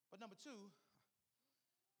 But number two,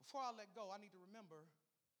 before I let go, I need to remember,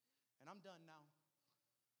 and I'm done now,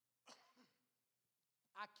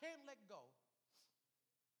 I can't let go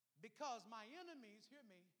because my enemies, hear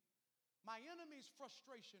me, my enemy's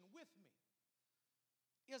frustration with me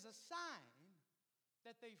is a sign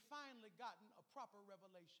that they've finally gotten a proper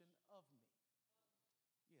revelation of me.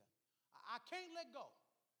 Yeah. I can't let go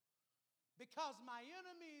because my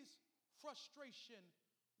enemy's frustration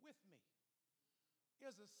with me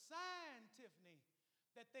is a sign, Tiffany,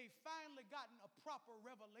 that they've finally gotten a proper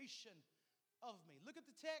revelation of me. Look at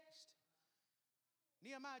the text,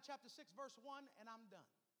 Nehemiah chapter 6, verse 1, and I'm done.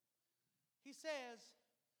 He says,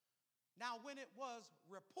 now when it was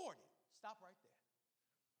reported, stop right there.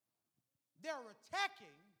 They're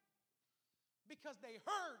attacking because they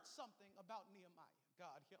heard something about Nehemiah.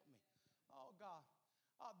 God, help me. Oh, God.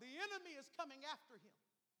 The enemy is coming after him.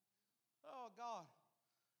 Oh, God.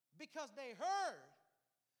 Because they heard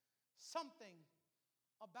something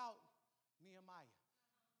about Nehemiah.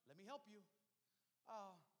 Let me help you.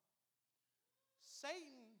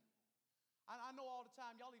 Satan, I know all the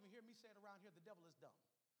time, y'all even hear me say it around here, the devil is dumb.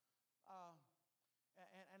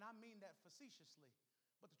 And I mean that facetiously.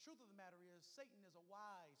 But the truth of the matter is, Satan is a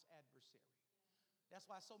wise adversary. That's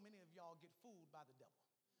why so many of y'all get fooled by the devil.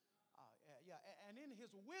 And in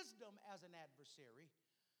his wisdom as an adversary,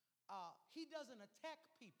 he doesn't attack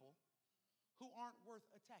people who aren't worth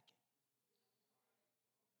attacking.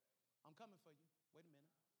 I'm coming for you. Wait a minute.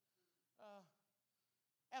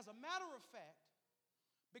 As a matter of fact,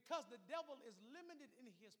 because the devil is limited in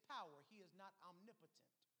his power, he is not omnipotent.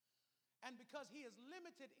 And because he is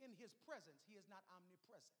limited in his presence, he is not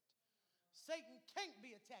omnipresent. Satan can't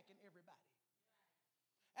be attacking everybody.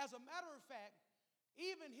 As a matter of fact,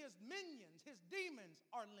 even his minions, his demons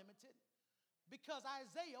are limited because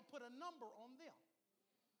Isaiah put a number on them.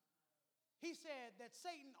 He said that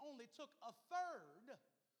Satan only took a third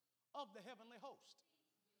of the heavenly host.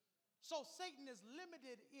 So Satan is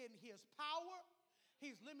limited in his power,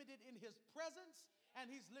 he's limited in his presence, and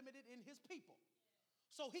he's limited in his people.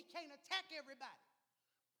 So he can't attack everybody.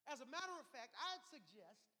 As a matter of fact, I'd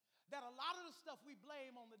suggest that a lot of the stuff we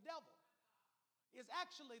blame on the devil is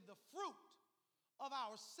actually the fruit of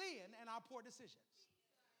our sin and our poor decisions.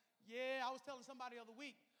 Yeah, I was telling somebody the other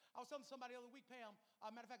week, Pam,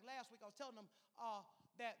 matter of fact, last week I was telling them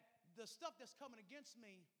that the stuff that's coming against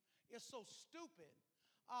me is so stupid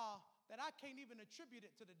that I can't even attribute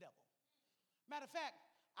it to the devil. Matter of fact,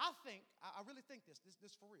 I really think this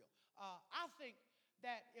for real. I think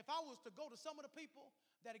that if I was to go to some of the people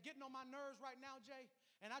that are getting on my nerves right now, Jay,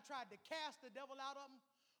 and I tried to cast the devil out of them,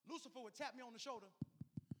 Lucifer would tap me on the shoulder.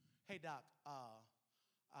 Hey, Doc,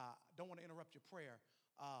 don't want to interrupt your prayer,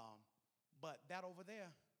 but that over there,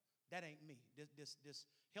 that ain't me. This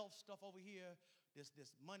health stuff over here, this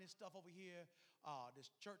money stuff over here, this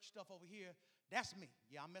church stuff over here, that's me.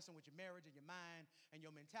 Yeah, I'm messing with your marriage and your mind and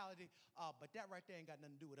your mentality, but that right there ain't got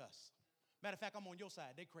nothing to do with us. Matter of fact, I'm on your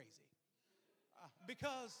side. They crazy.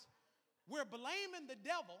 Because we're blaming the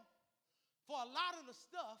devil for a lot of the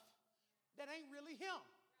stuff that ain't really him.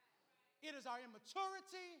 It is our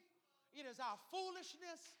immaturity. It is our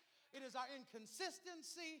foolishness. It is our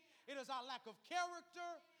inconsistency. It is our lack of character.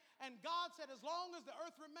 And God said, as long as the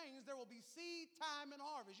earth remains, there will be seed, time, and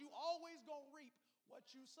harvest. You always gonna reap what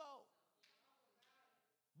you sow.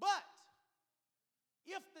 But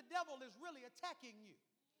if the devil is really attacking you,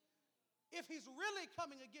 if he's really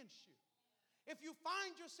coming against you, if you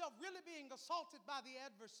find yourself really being assaulted by the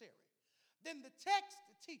adversary, then the text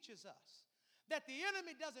teaches us that the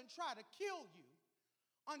enemy doesn't try to kill you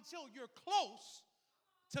until you're close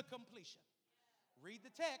to completion. Read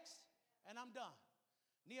the text. and I'm done.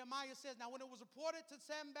 Nehemiah says, now when it was reported to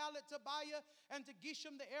Sanballat, Tobiah, and to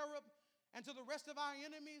Geshem the Arab, and to the rest of our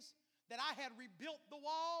enemies, that I had rebuilt the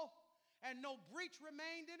wall, and no breach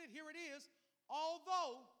remained in it, here it is,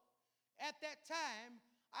 although at that time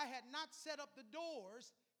I had not set up the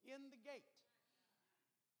doors in the gate.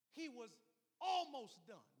 He was almost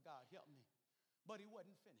done, God help me, but he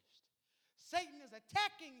wasn't finished. Satan is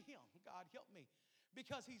attacking him, God help me,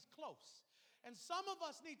 because he's close. And some of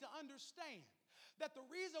us need to understand that the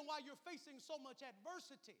reason why you're facing so much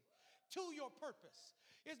adversity to your purpose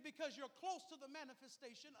is because you're close to the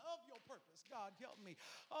manifestation of your purpose. God help me.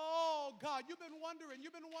 Oh God, you've been wondering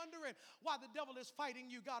why the devil is fighting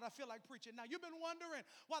you. God, I feel like preaching now. You've been wondering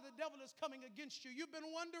why the devil is coming against you. You've been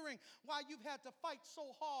wondering why you've had to fight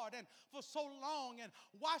so hard and for so long, and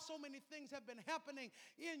why so many things have been happening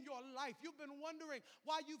in your life. You've been wondering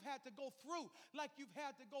why you've had to go through like you've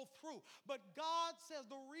had to go through. But God says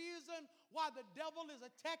the reason why the devil is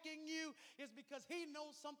attacking you is because he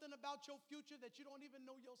knows something about your future that you don't even know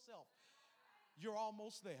yourself. You're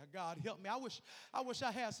almost there. God help me. I wish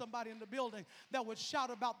I had somebody in the building that would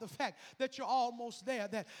shout about the fact that you're almost there,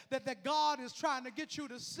 that God is trying to get you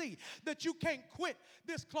to see that you can't quit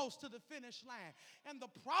this close to the finish line. And the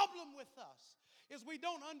problem with us is we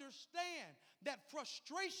don't understand that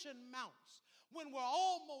frustration mounts when we're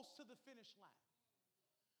almost to the finish line.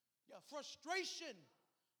 Yeah, frustration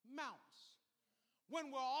mounts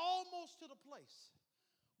when we're almost to the place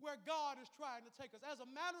where God is trying to take us. As a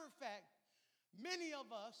matter of fact, many of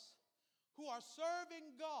us who are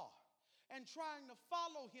serving God and trying to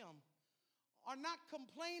follow him are not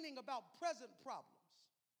complaining about present problems.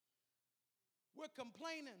 We're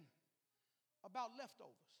complaining about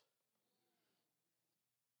leftovers.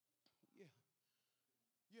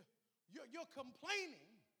 Yeah. You're complaining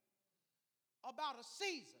about a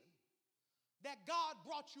season that God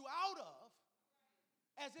brought you out of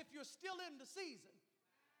as if you're still in the season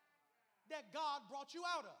that God brought you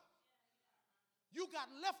out of. You got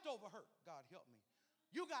leftover hurt, God help me.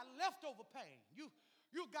 You got leftover pain. You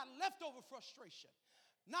got leftover frustration.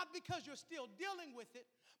 Not because you're still dealing with it,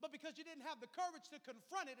 but because you didn't have the courage to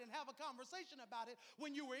confront it and have a conversation about it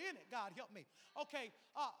when you were in it. God help me. Okay,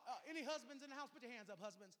 any husbands in the house, put your hands up,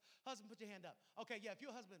 husbands. Husband, put your hand up. Okay, yeah, if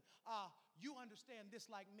you're a husband, you understand this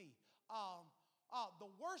like me.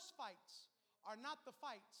 The worst fights are not the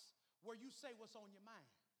fights where you say what's on your mind.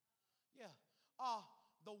 Yeah.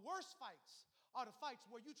 The worst fights are the fights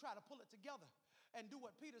where you try to pull it together and do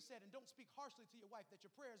what Peter said and don't speak harshly to your wife, that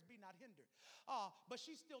your prayers be not hindered. But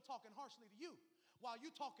she's still talking harshly to you while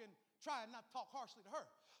you trying not to talk harshly to her.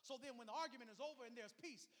 So then when the argument is over and there's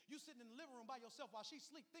peace, you sitting in the living room by yourself while she's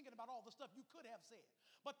asleep thinking about all the stuff you could have said.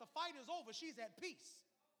 But the fight is over, she's at peace.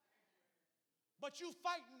 But you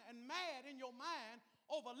fighting and mad in your mind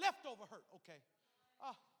over leftover hurt, okay?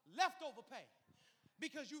 Leftover pain.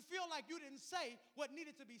 Because you feel like you didn't say what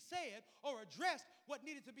needed to be said or address what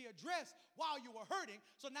needed to be addressed while you were hurting.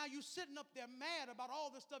 So now you're sitting up there mad about all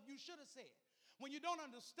the stuff you should have said. When you don't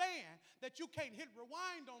understand that you can't hit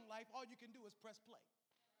rewind on life, all you can do is press play.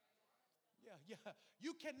 Yeah.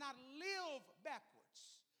 You cannot live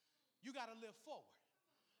backwards. You got to live forward.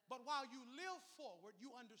 But while you live forward, you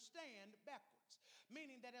understand backwards.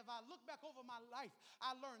 Meaning that if I look back over my life,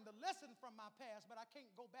 I learned the lesson from my past, but I can't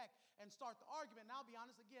go back and start the argument. And I'll be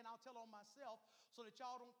honest again, I'll tell on myself so that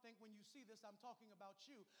y'all don't think when you see this I'm talking about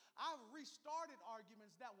you. I've restarted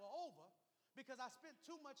arguments that were over because I spent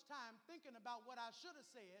too much time thinking about what I should have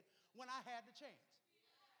said when I had the chance.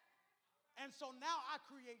 And so now I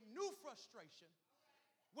create new frustration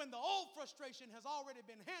when the old frustration has already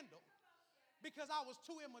been handled because I was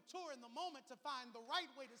too immature in the moment to find the right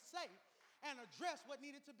way to say and address what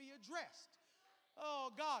needed to be addressed. Oh,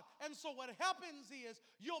 God. And so what happens is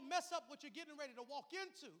you'll mess up what you're getting ready to walk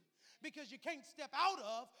into because you can't step out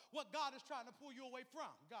of what God is trying to pull you away from.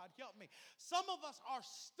 God, help me. Some of us are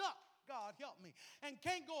stuck, God, help me, and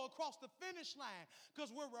can't go across the finish line because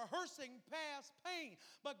we're rehearsing past pain.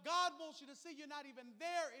 But God wants you to see you're not even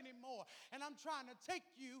there anymore. And I'm trying to take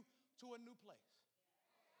you to a new place.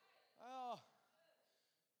 Oh,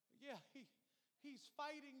 yeah, he's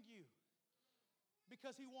fighting you.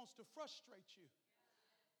 Because he wants to frustrate you.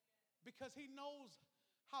 Because he knows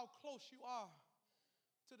how close you are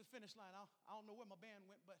to the finish line. I don't know where my band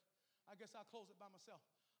went, but I guess I'll close it by myself.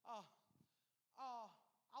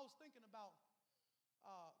 I was thinking about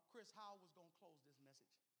Chris, how I was going to close this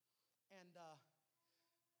message. And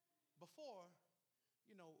before,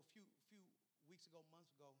 a few weeks ago,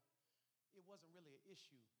 months ago, it wasn't really an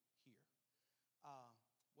issue here.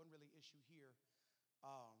 Wasn't really an issue here.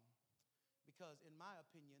 Because in my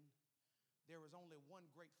opinion, there is only one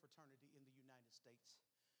great fraternity in the United States,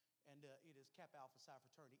 and it is Kappa Alpha Psi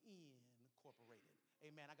Fraternity Incorporated.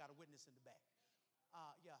 Amen. I got a witness in the back.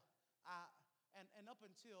 And up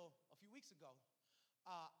until a few weeks ago,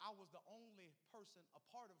 I was the only person, a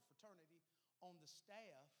part of a fraternity, on the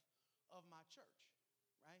staff of my church,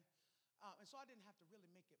 right? And so I didn't have to really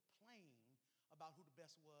make it plain about who the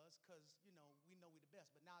best was, because, we know we the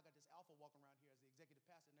best. But now I got this alpha walking around here as the executive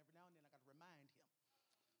pastor, and every now and then I got to remind him,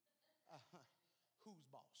 who's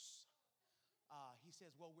boss? He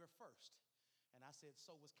says, well, we're first. And I said,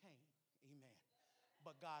 so was Cain. Amen.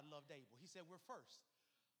 But God loved Abel. He said, we're first.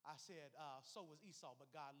 I said, so was Esau, but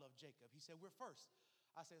God loved Jacob. He said, we're first.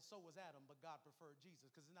 I said, so was Adam, but God preferred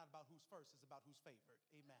Jesus, because it's not about who's first, it's about who's favored.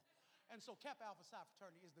 Amen. And so Kappa Alpha Psi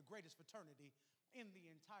Fraternity is the greatest fraternity in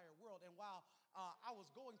the entire world. And while I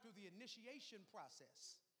was going through the initiation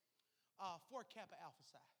process for Kappa Alpha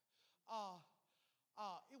Psi,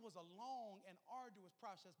 it was a long and arduous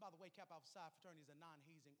process. By the way, Kappa Alpha Psi Fraternity is a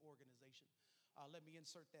non-hazing organization. Let me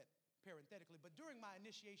insert that parenthetically. But during my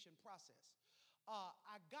initiation process,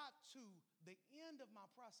 I got to the end of my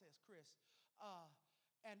process, Chris,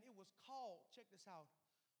 and it was called, check this out,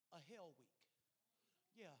 a Hell Week.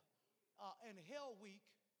 Yeah. And Hell Week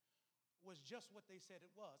was just what they said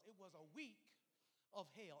it was. It was a week of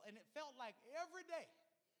hell. And it felt like every day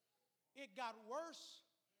it got worse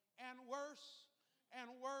and worse and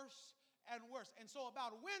worse and worse. And so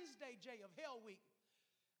about Wednesday, Jay, of Hell Week,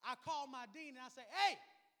 I called my dean and I said, hey,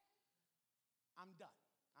 I'm done.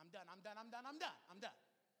 I'm done. I'm done. I'm done. I'm done. I'm done.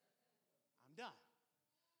 I'm done.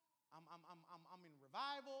 I'm in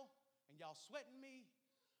revival and y'all sweating me.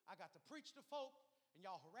 I got to preach to folk and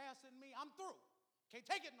y'all harassing me. I'm through. Can't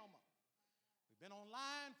take it no more. We've been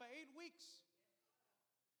online for 8 weeks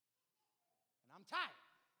and I'm tired.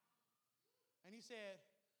 And he said,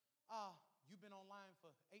 you've been online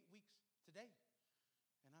for 8 weeks today?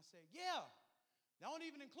 And I said, yeah. Don't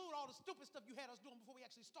even include all the stupid stuff you had us doing before we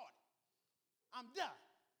actually started. I'm done.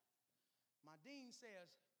 My dean says,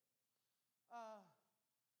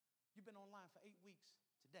 you've been online for 8 weeks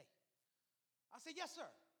today. I said, yes, sir.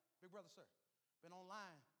 Big brother, sir. Been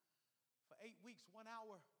online for 8 weeks, 1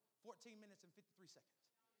 hour, 14 minutes, and 53 seconds.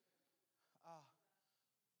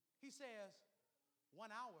 He says, 1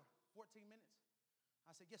 hour, 14 minutes.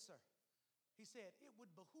 I said, yes, sir. He said, it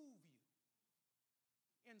would behoove you,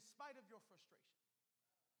 in spite of your frustration,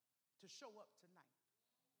 to show up tonight.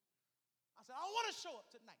 I said, I don't want to show up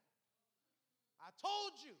tonight. I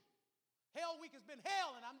told you, Hell Week has been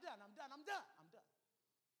hell, and I'm done. I'm done. I'm done. I'm done.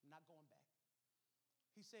 I'm not going back.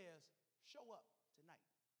 He says, show up tonight.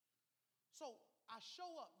 So I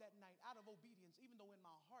show up that night out of obedience, even though in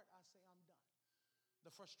my heart I say I'm done. The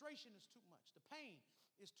frustration is too much. The pain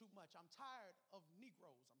is too much. I'm tired of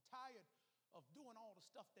Negroes. I'm tired of doing all the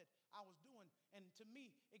stuff that I was doing. And to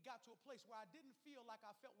me, it got to a place where I didn't feel like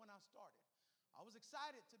I felt when I started. I was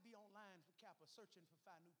excited to be online for Kappa, searching for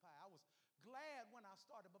Phi Nu Pi. I was glad when I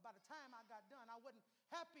started, but by the time I got done, I wasn't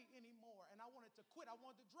happy anymore, and I wanted to quit. I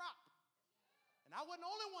wanted to drop. And I wasn't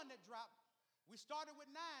the only one that dropped. We started with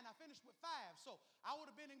 9. I finished with 5, so I would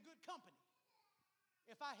have been in good company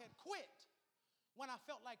if I had quit when I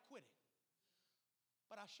felt like quitting.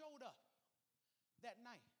 But I showed up that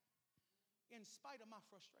night in spite of my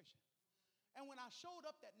frustration. And when I showed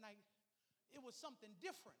up that night, it was something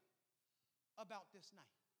different about this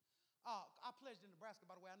night. I pledged in Nebraska,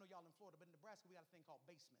 by the way. I know y'all in Florida, but in Nebraska, we got a thing called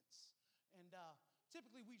basements. And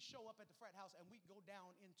typically, we'd show up at the frat house, and we'd go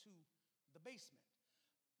down into the basement.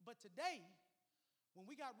 But today, when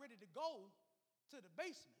we got ready to go to the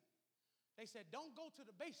basement, they said, don't go to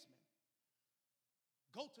the basement.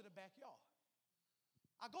 Go to the backyard.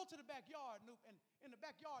 I go to the backyard, and in the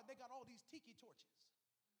backyard, they got all these tiki torches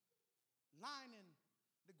lining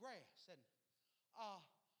the grass. And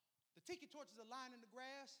the tiki torches are lining the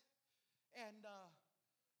grass, and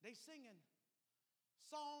they singing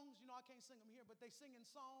songs. I can't sing them here, but they singing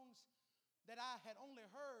songs that I had only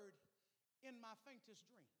heard in my faintest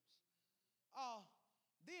dreams.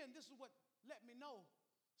 Then this is what let me know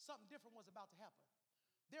something different was about to happen.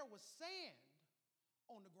 There was sand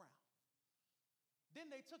on the ground. Then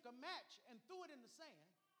they took a match and threw it in the sand,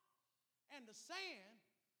 and the sand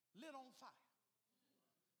lit on fire.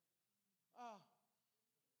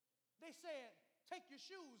 They said, take your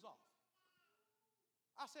shoes off.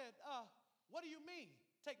 I said, what do you mean,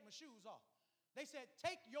 take my shoes off? They said,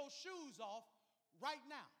 take your shoes off right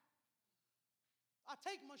now. I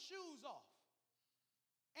take my shoes off,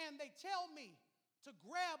 and they tell me to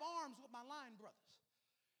grab arms with my line brothers.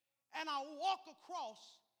 And I walk across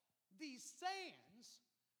these sands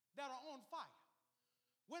that are on fire.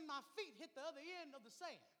 When my feet hit the other end of the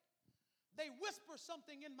sand, they whisper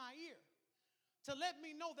something in my ear to let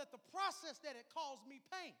me know that the process that had caused me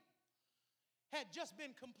pain had just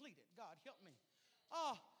been completed. God help me.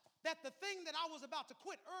 That the thing that I was about to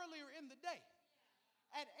quit earlier in the day,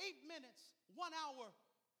 at 8 minutes, 1 hour,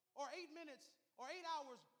 or 8 minutes, or 8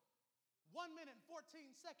 hours, 1 minute and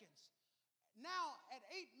 14 seconds, now at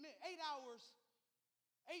 8 hours,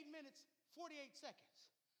 8 minutes, 48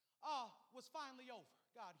 seconds, was finally over.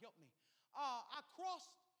 God help me. I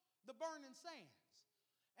crossed the burning sands,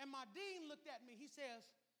 and my dean looked at me. He says,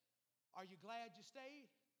 "Are you glad you stayed?"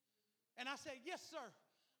 And I said, "Yes, sir,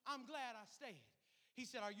 I'm glad I stayed." He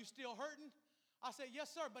said, "Are you still hurting?" I said,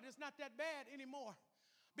 "Yes, sir, but it's not that bad anymore,"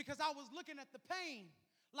 because I was looking at the pain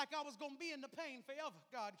like I was going to be in the pain forever.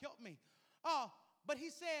 God help me. But he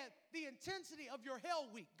said, the intensity of your hell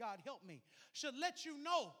week, God help me, should let you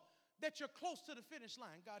know that you're close to the finish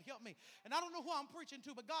line. God help me. And I don't know who I'm preaching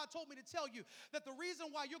to, but God told me to tell you that the reason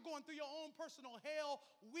why you're going through your own personal hell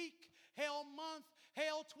week, hell month,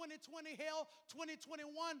 hell 2020, hell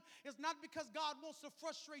 2021 is not because God wants to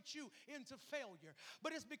frustrate you into failure,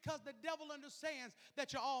 but it's because the devil understands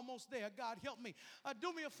that you're almost there. God help me.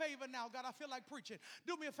 Do me a favor now. God, I feel like preaching.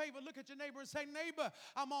 Do me a favor. Look at your neighbor and say, "Neighbor,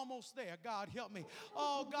 I'm almost there." God help me.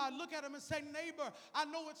 Oh, God, look at him and say, "Neighbor, I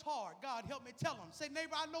know it's hard." God help me. Tell him. Say,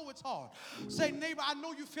 "Neighbor, I know it's hard." Say, "Neighbor, I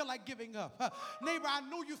know you feel like giving up." Neighbor, I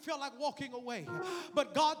know you feel like walking away.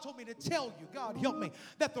 But God told me to tell you, God help me,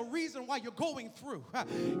 that the reason why you're going through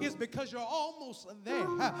is because you're almost there.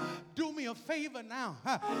 Do me a favor now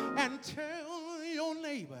and tell your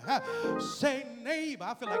neighbor. Say, "Neighbor,"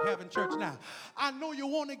 I feel like having church now. "I know you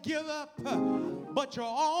want to give up, but you're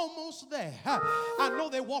almost there. I know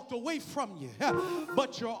they walked away from you,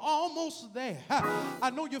 but you're almost there.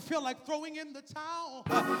 I know you feel like throwing in the towel,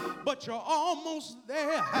 but you're almost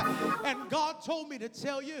there." And God told me to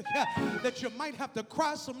tell you that you might have to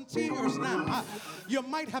cry some tears now. You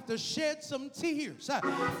might have to shed some tears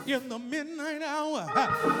in the midnight hour.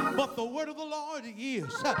 But the word of the Lord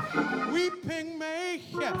is, weeping may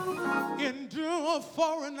endure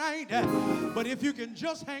for a night, but if you can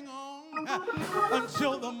just hang on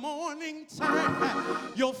until the morning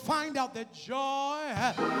time, you'll find out that joy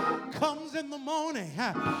comes in the morning.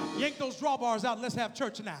 Yank those drawbars out. Let's have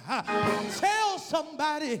church now. Tell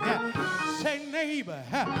somebody, say, "Neighbor,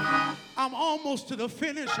 I'm almost to the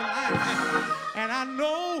finish line, and I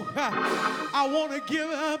know I want to give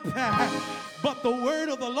up, but the word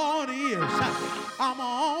of the Lord is, I'm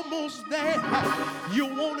almost there." You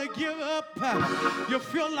want to give up. You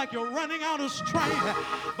feel like you're running out of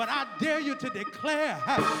strength. But I dare you to declare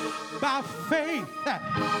by faith,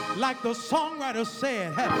 like the songwriter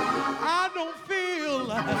said, "I don't feel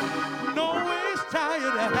no ways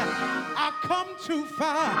tired. I come too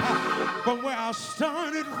far from where I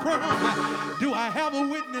started from." Do I have a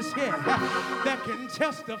witness here that can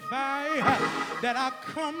testify that I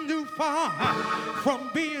come too far from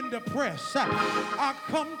being depressed? I've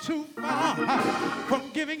come too far from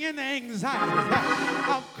giving in to anxiety.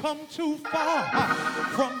 I've come too far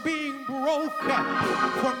from being broke,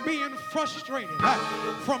 from being frustrated,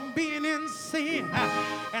 from being in sin,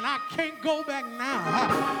 and I can't go back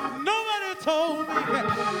now. Nobody told me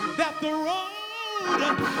that the road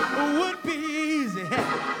would be easy,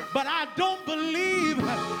 but I don't believe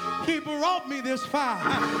he brought me this far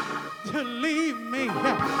to leave me.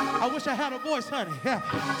 I wish I had a voice, honey,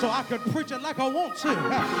 so I could preach it like I want to.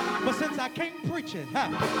 But since I can't preach it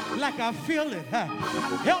like I feel it,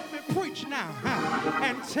 help me preach now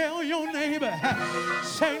and tell your neighbor,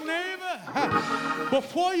 say, "Neighbor,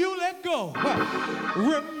 before you let go,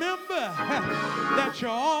 remember that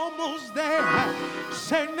you're almost there."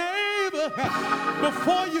 Say, "Neighbor,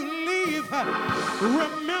 before you leave,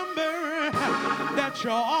 remember that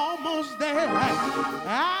you're almost there."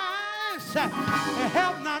 Eyes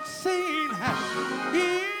have not seen,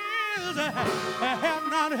 ears have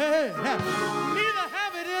not heard, neither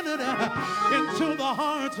have it entered into the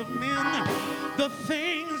hearts of men the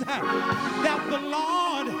things that the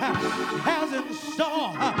Lord has in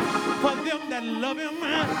store for them that love him.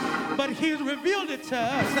 But he's revealed it to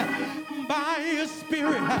us by his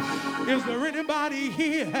Spirit. Is there anybody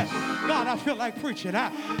here? God, I feel like preaching.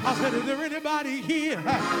 I said, is there anybody here?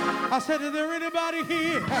 I said, is there anybody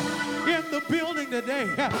here in the building today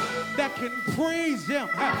that can praise him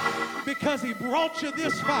because he brought you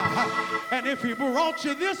this far? And if he brought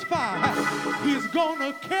you this far, he's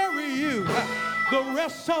gonna carry you the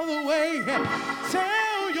rest of the way.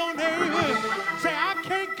 Tell your neighbor, say, "I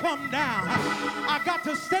can't come down. I got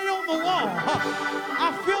to stay on the wall.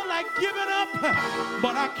 I feel like giving up,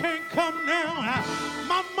 but I can't come down.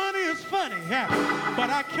 My money is funny, but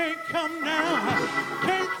I can't come down.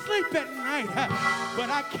 Can't sleep at night. night, but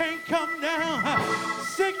I can't come down.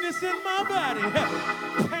 Sickness in my body,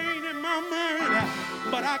 pain in my mind,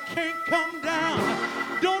 but I can't come down.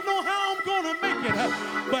 Don't know how I'm gonna make it,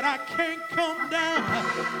 but I can't come down.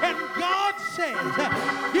 And God says,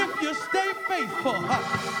 if you stay faithful,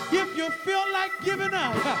 if you feel like giving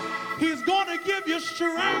up, He's gonna give you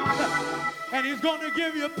strength and He's gonna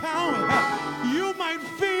give you power. You might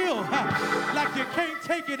feel like you can't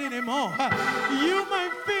take it anymore. You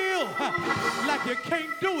might feel like you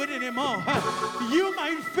can't do it anymore. You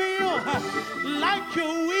might feel like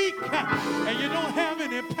you're weak and you don't have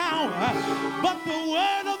any power. But the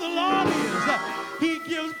word of the Lord is, He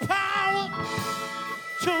gives power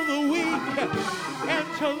to the weak and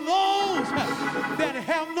to those that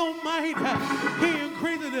have no might. He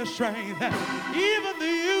increases their strength. Even the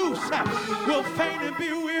youth will faint and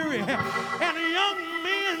be weary, and young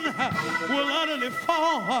men will utterly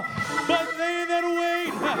fall. But they that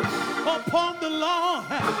wait upon the Lord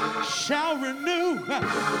shall renew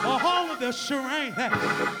all of their strength.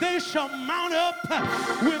 They shall mount up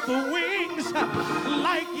with the wings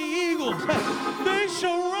like eagles. They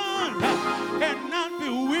shall run and not be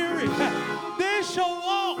weary. They shall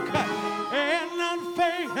walk and not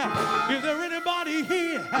faint. Is there anybody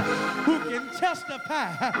here who can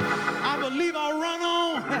testify? I believe I'll run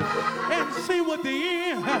on and see what the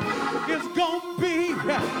end is going to be,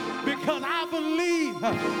 because I believe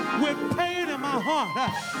with pain in my heart,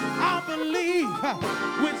 I believe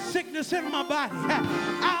with sickness in my body,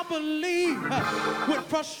 I believe with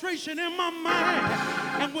frustration in my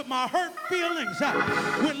mind, and with my hurt feelings,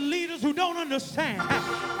 with leaders who don't understand.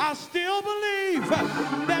 I still believe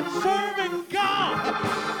that serving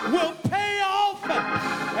God will pay off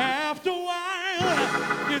after a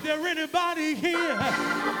while. Is there anybody here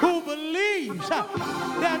who believes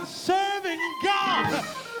that serving God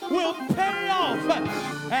will pay off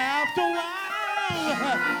after a while?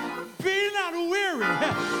 Be not weary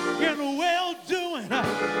in well-doing,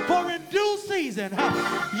 for in due season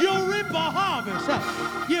you'll reap a harvest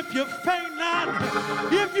if you faint not.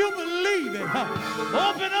 If you believe it,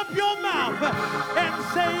 open up your mouth and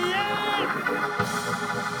say yeah.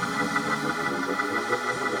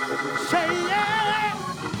 Say yeah.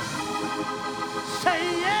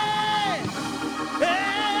 Say yeah. Yeah.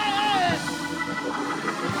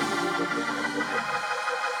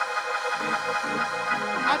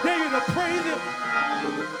 I dare you to praise Him.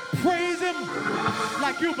 Praise Him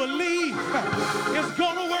like you believe it's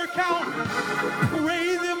gonna work out.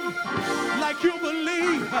 Praise Him like you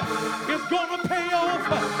believe it's gonna pay off.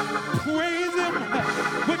 Praise Him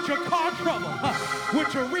with your car trouble,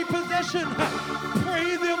 with your repossession.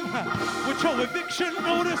 Praise Him with your eviction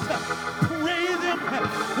notice. Praise Him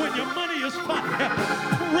when your money is funny.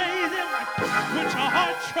 Praise Him with your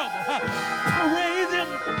heart trouble. Praise Him.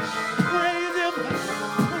 Praise Him.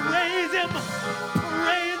 Praise Him.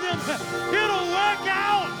 Praise Him. It'll work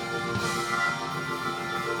out.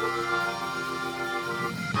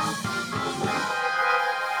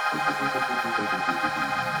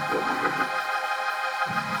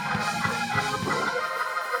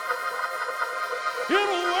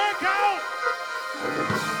 It'll work out.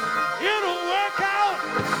 It'll work out.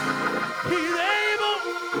 He's able.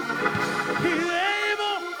 He's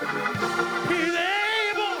able. He's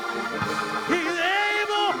able. He's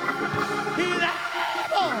able. He's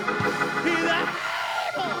able. He's able.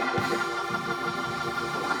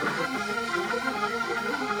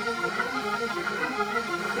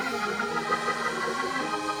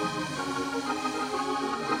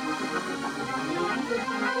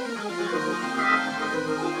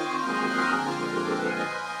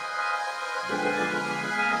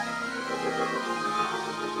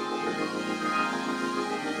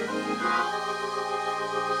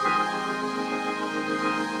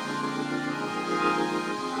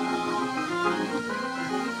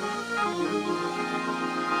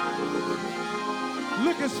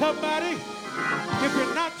 Look at somebody. If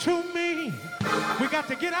you're not too mean, we got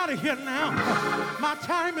to get out of here now. My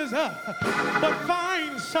time is up. But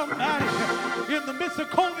find somebody in the midst of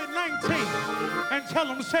COVID-19 and tell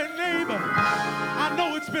them, say, neighbor, I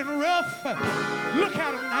know it's been rough. Look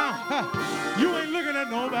at them now. You ain't looking at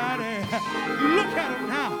nobody. Look at them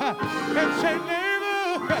now and say,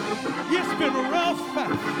 neighbor, it's been rough.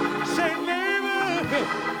 Say, neighbor,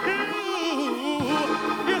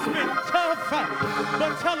 it's been tough,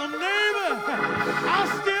 but tell them, neighbor, I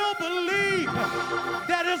still believe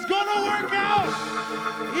that it's going to work out.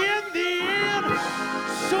 In the end,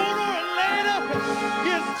 sooner or later,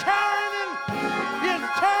 it's turning, it's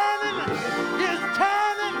turning, it's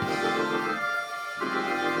turning.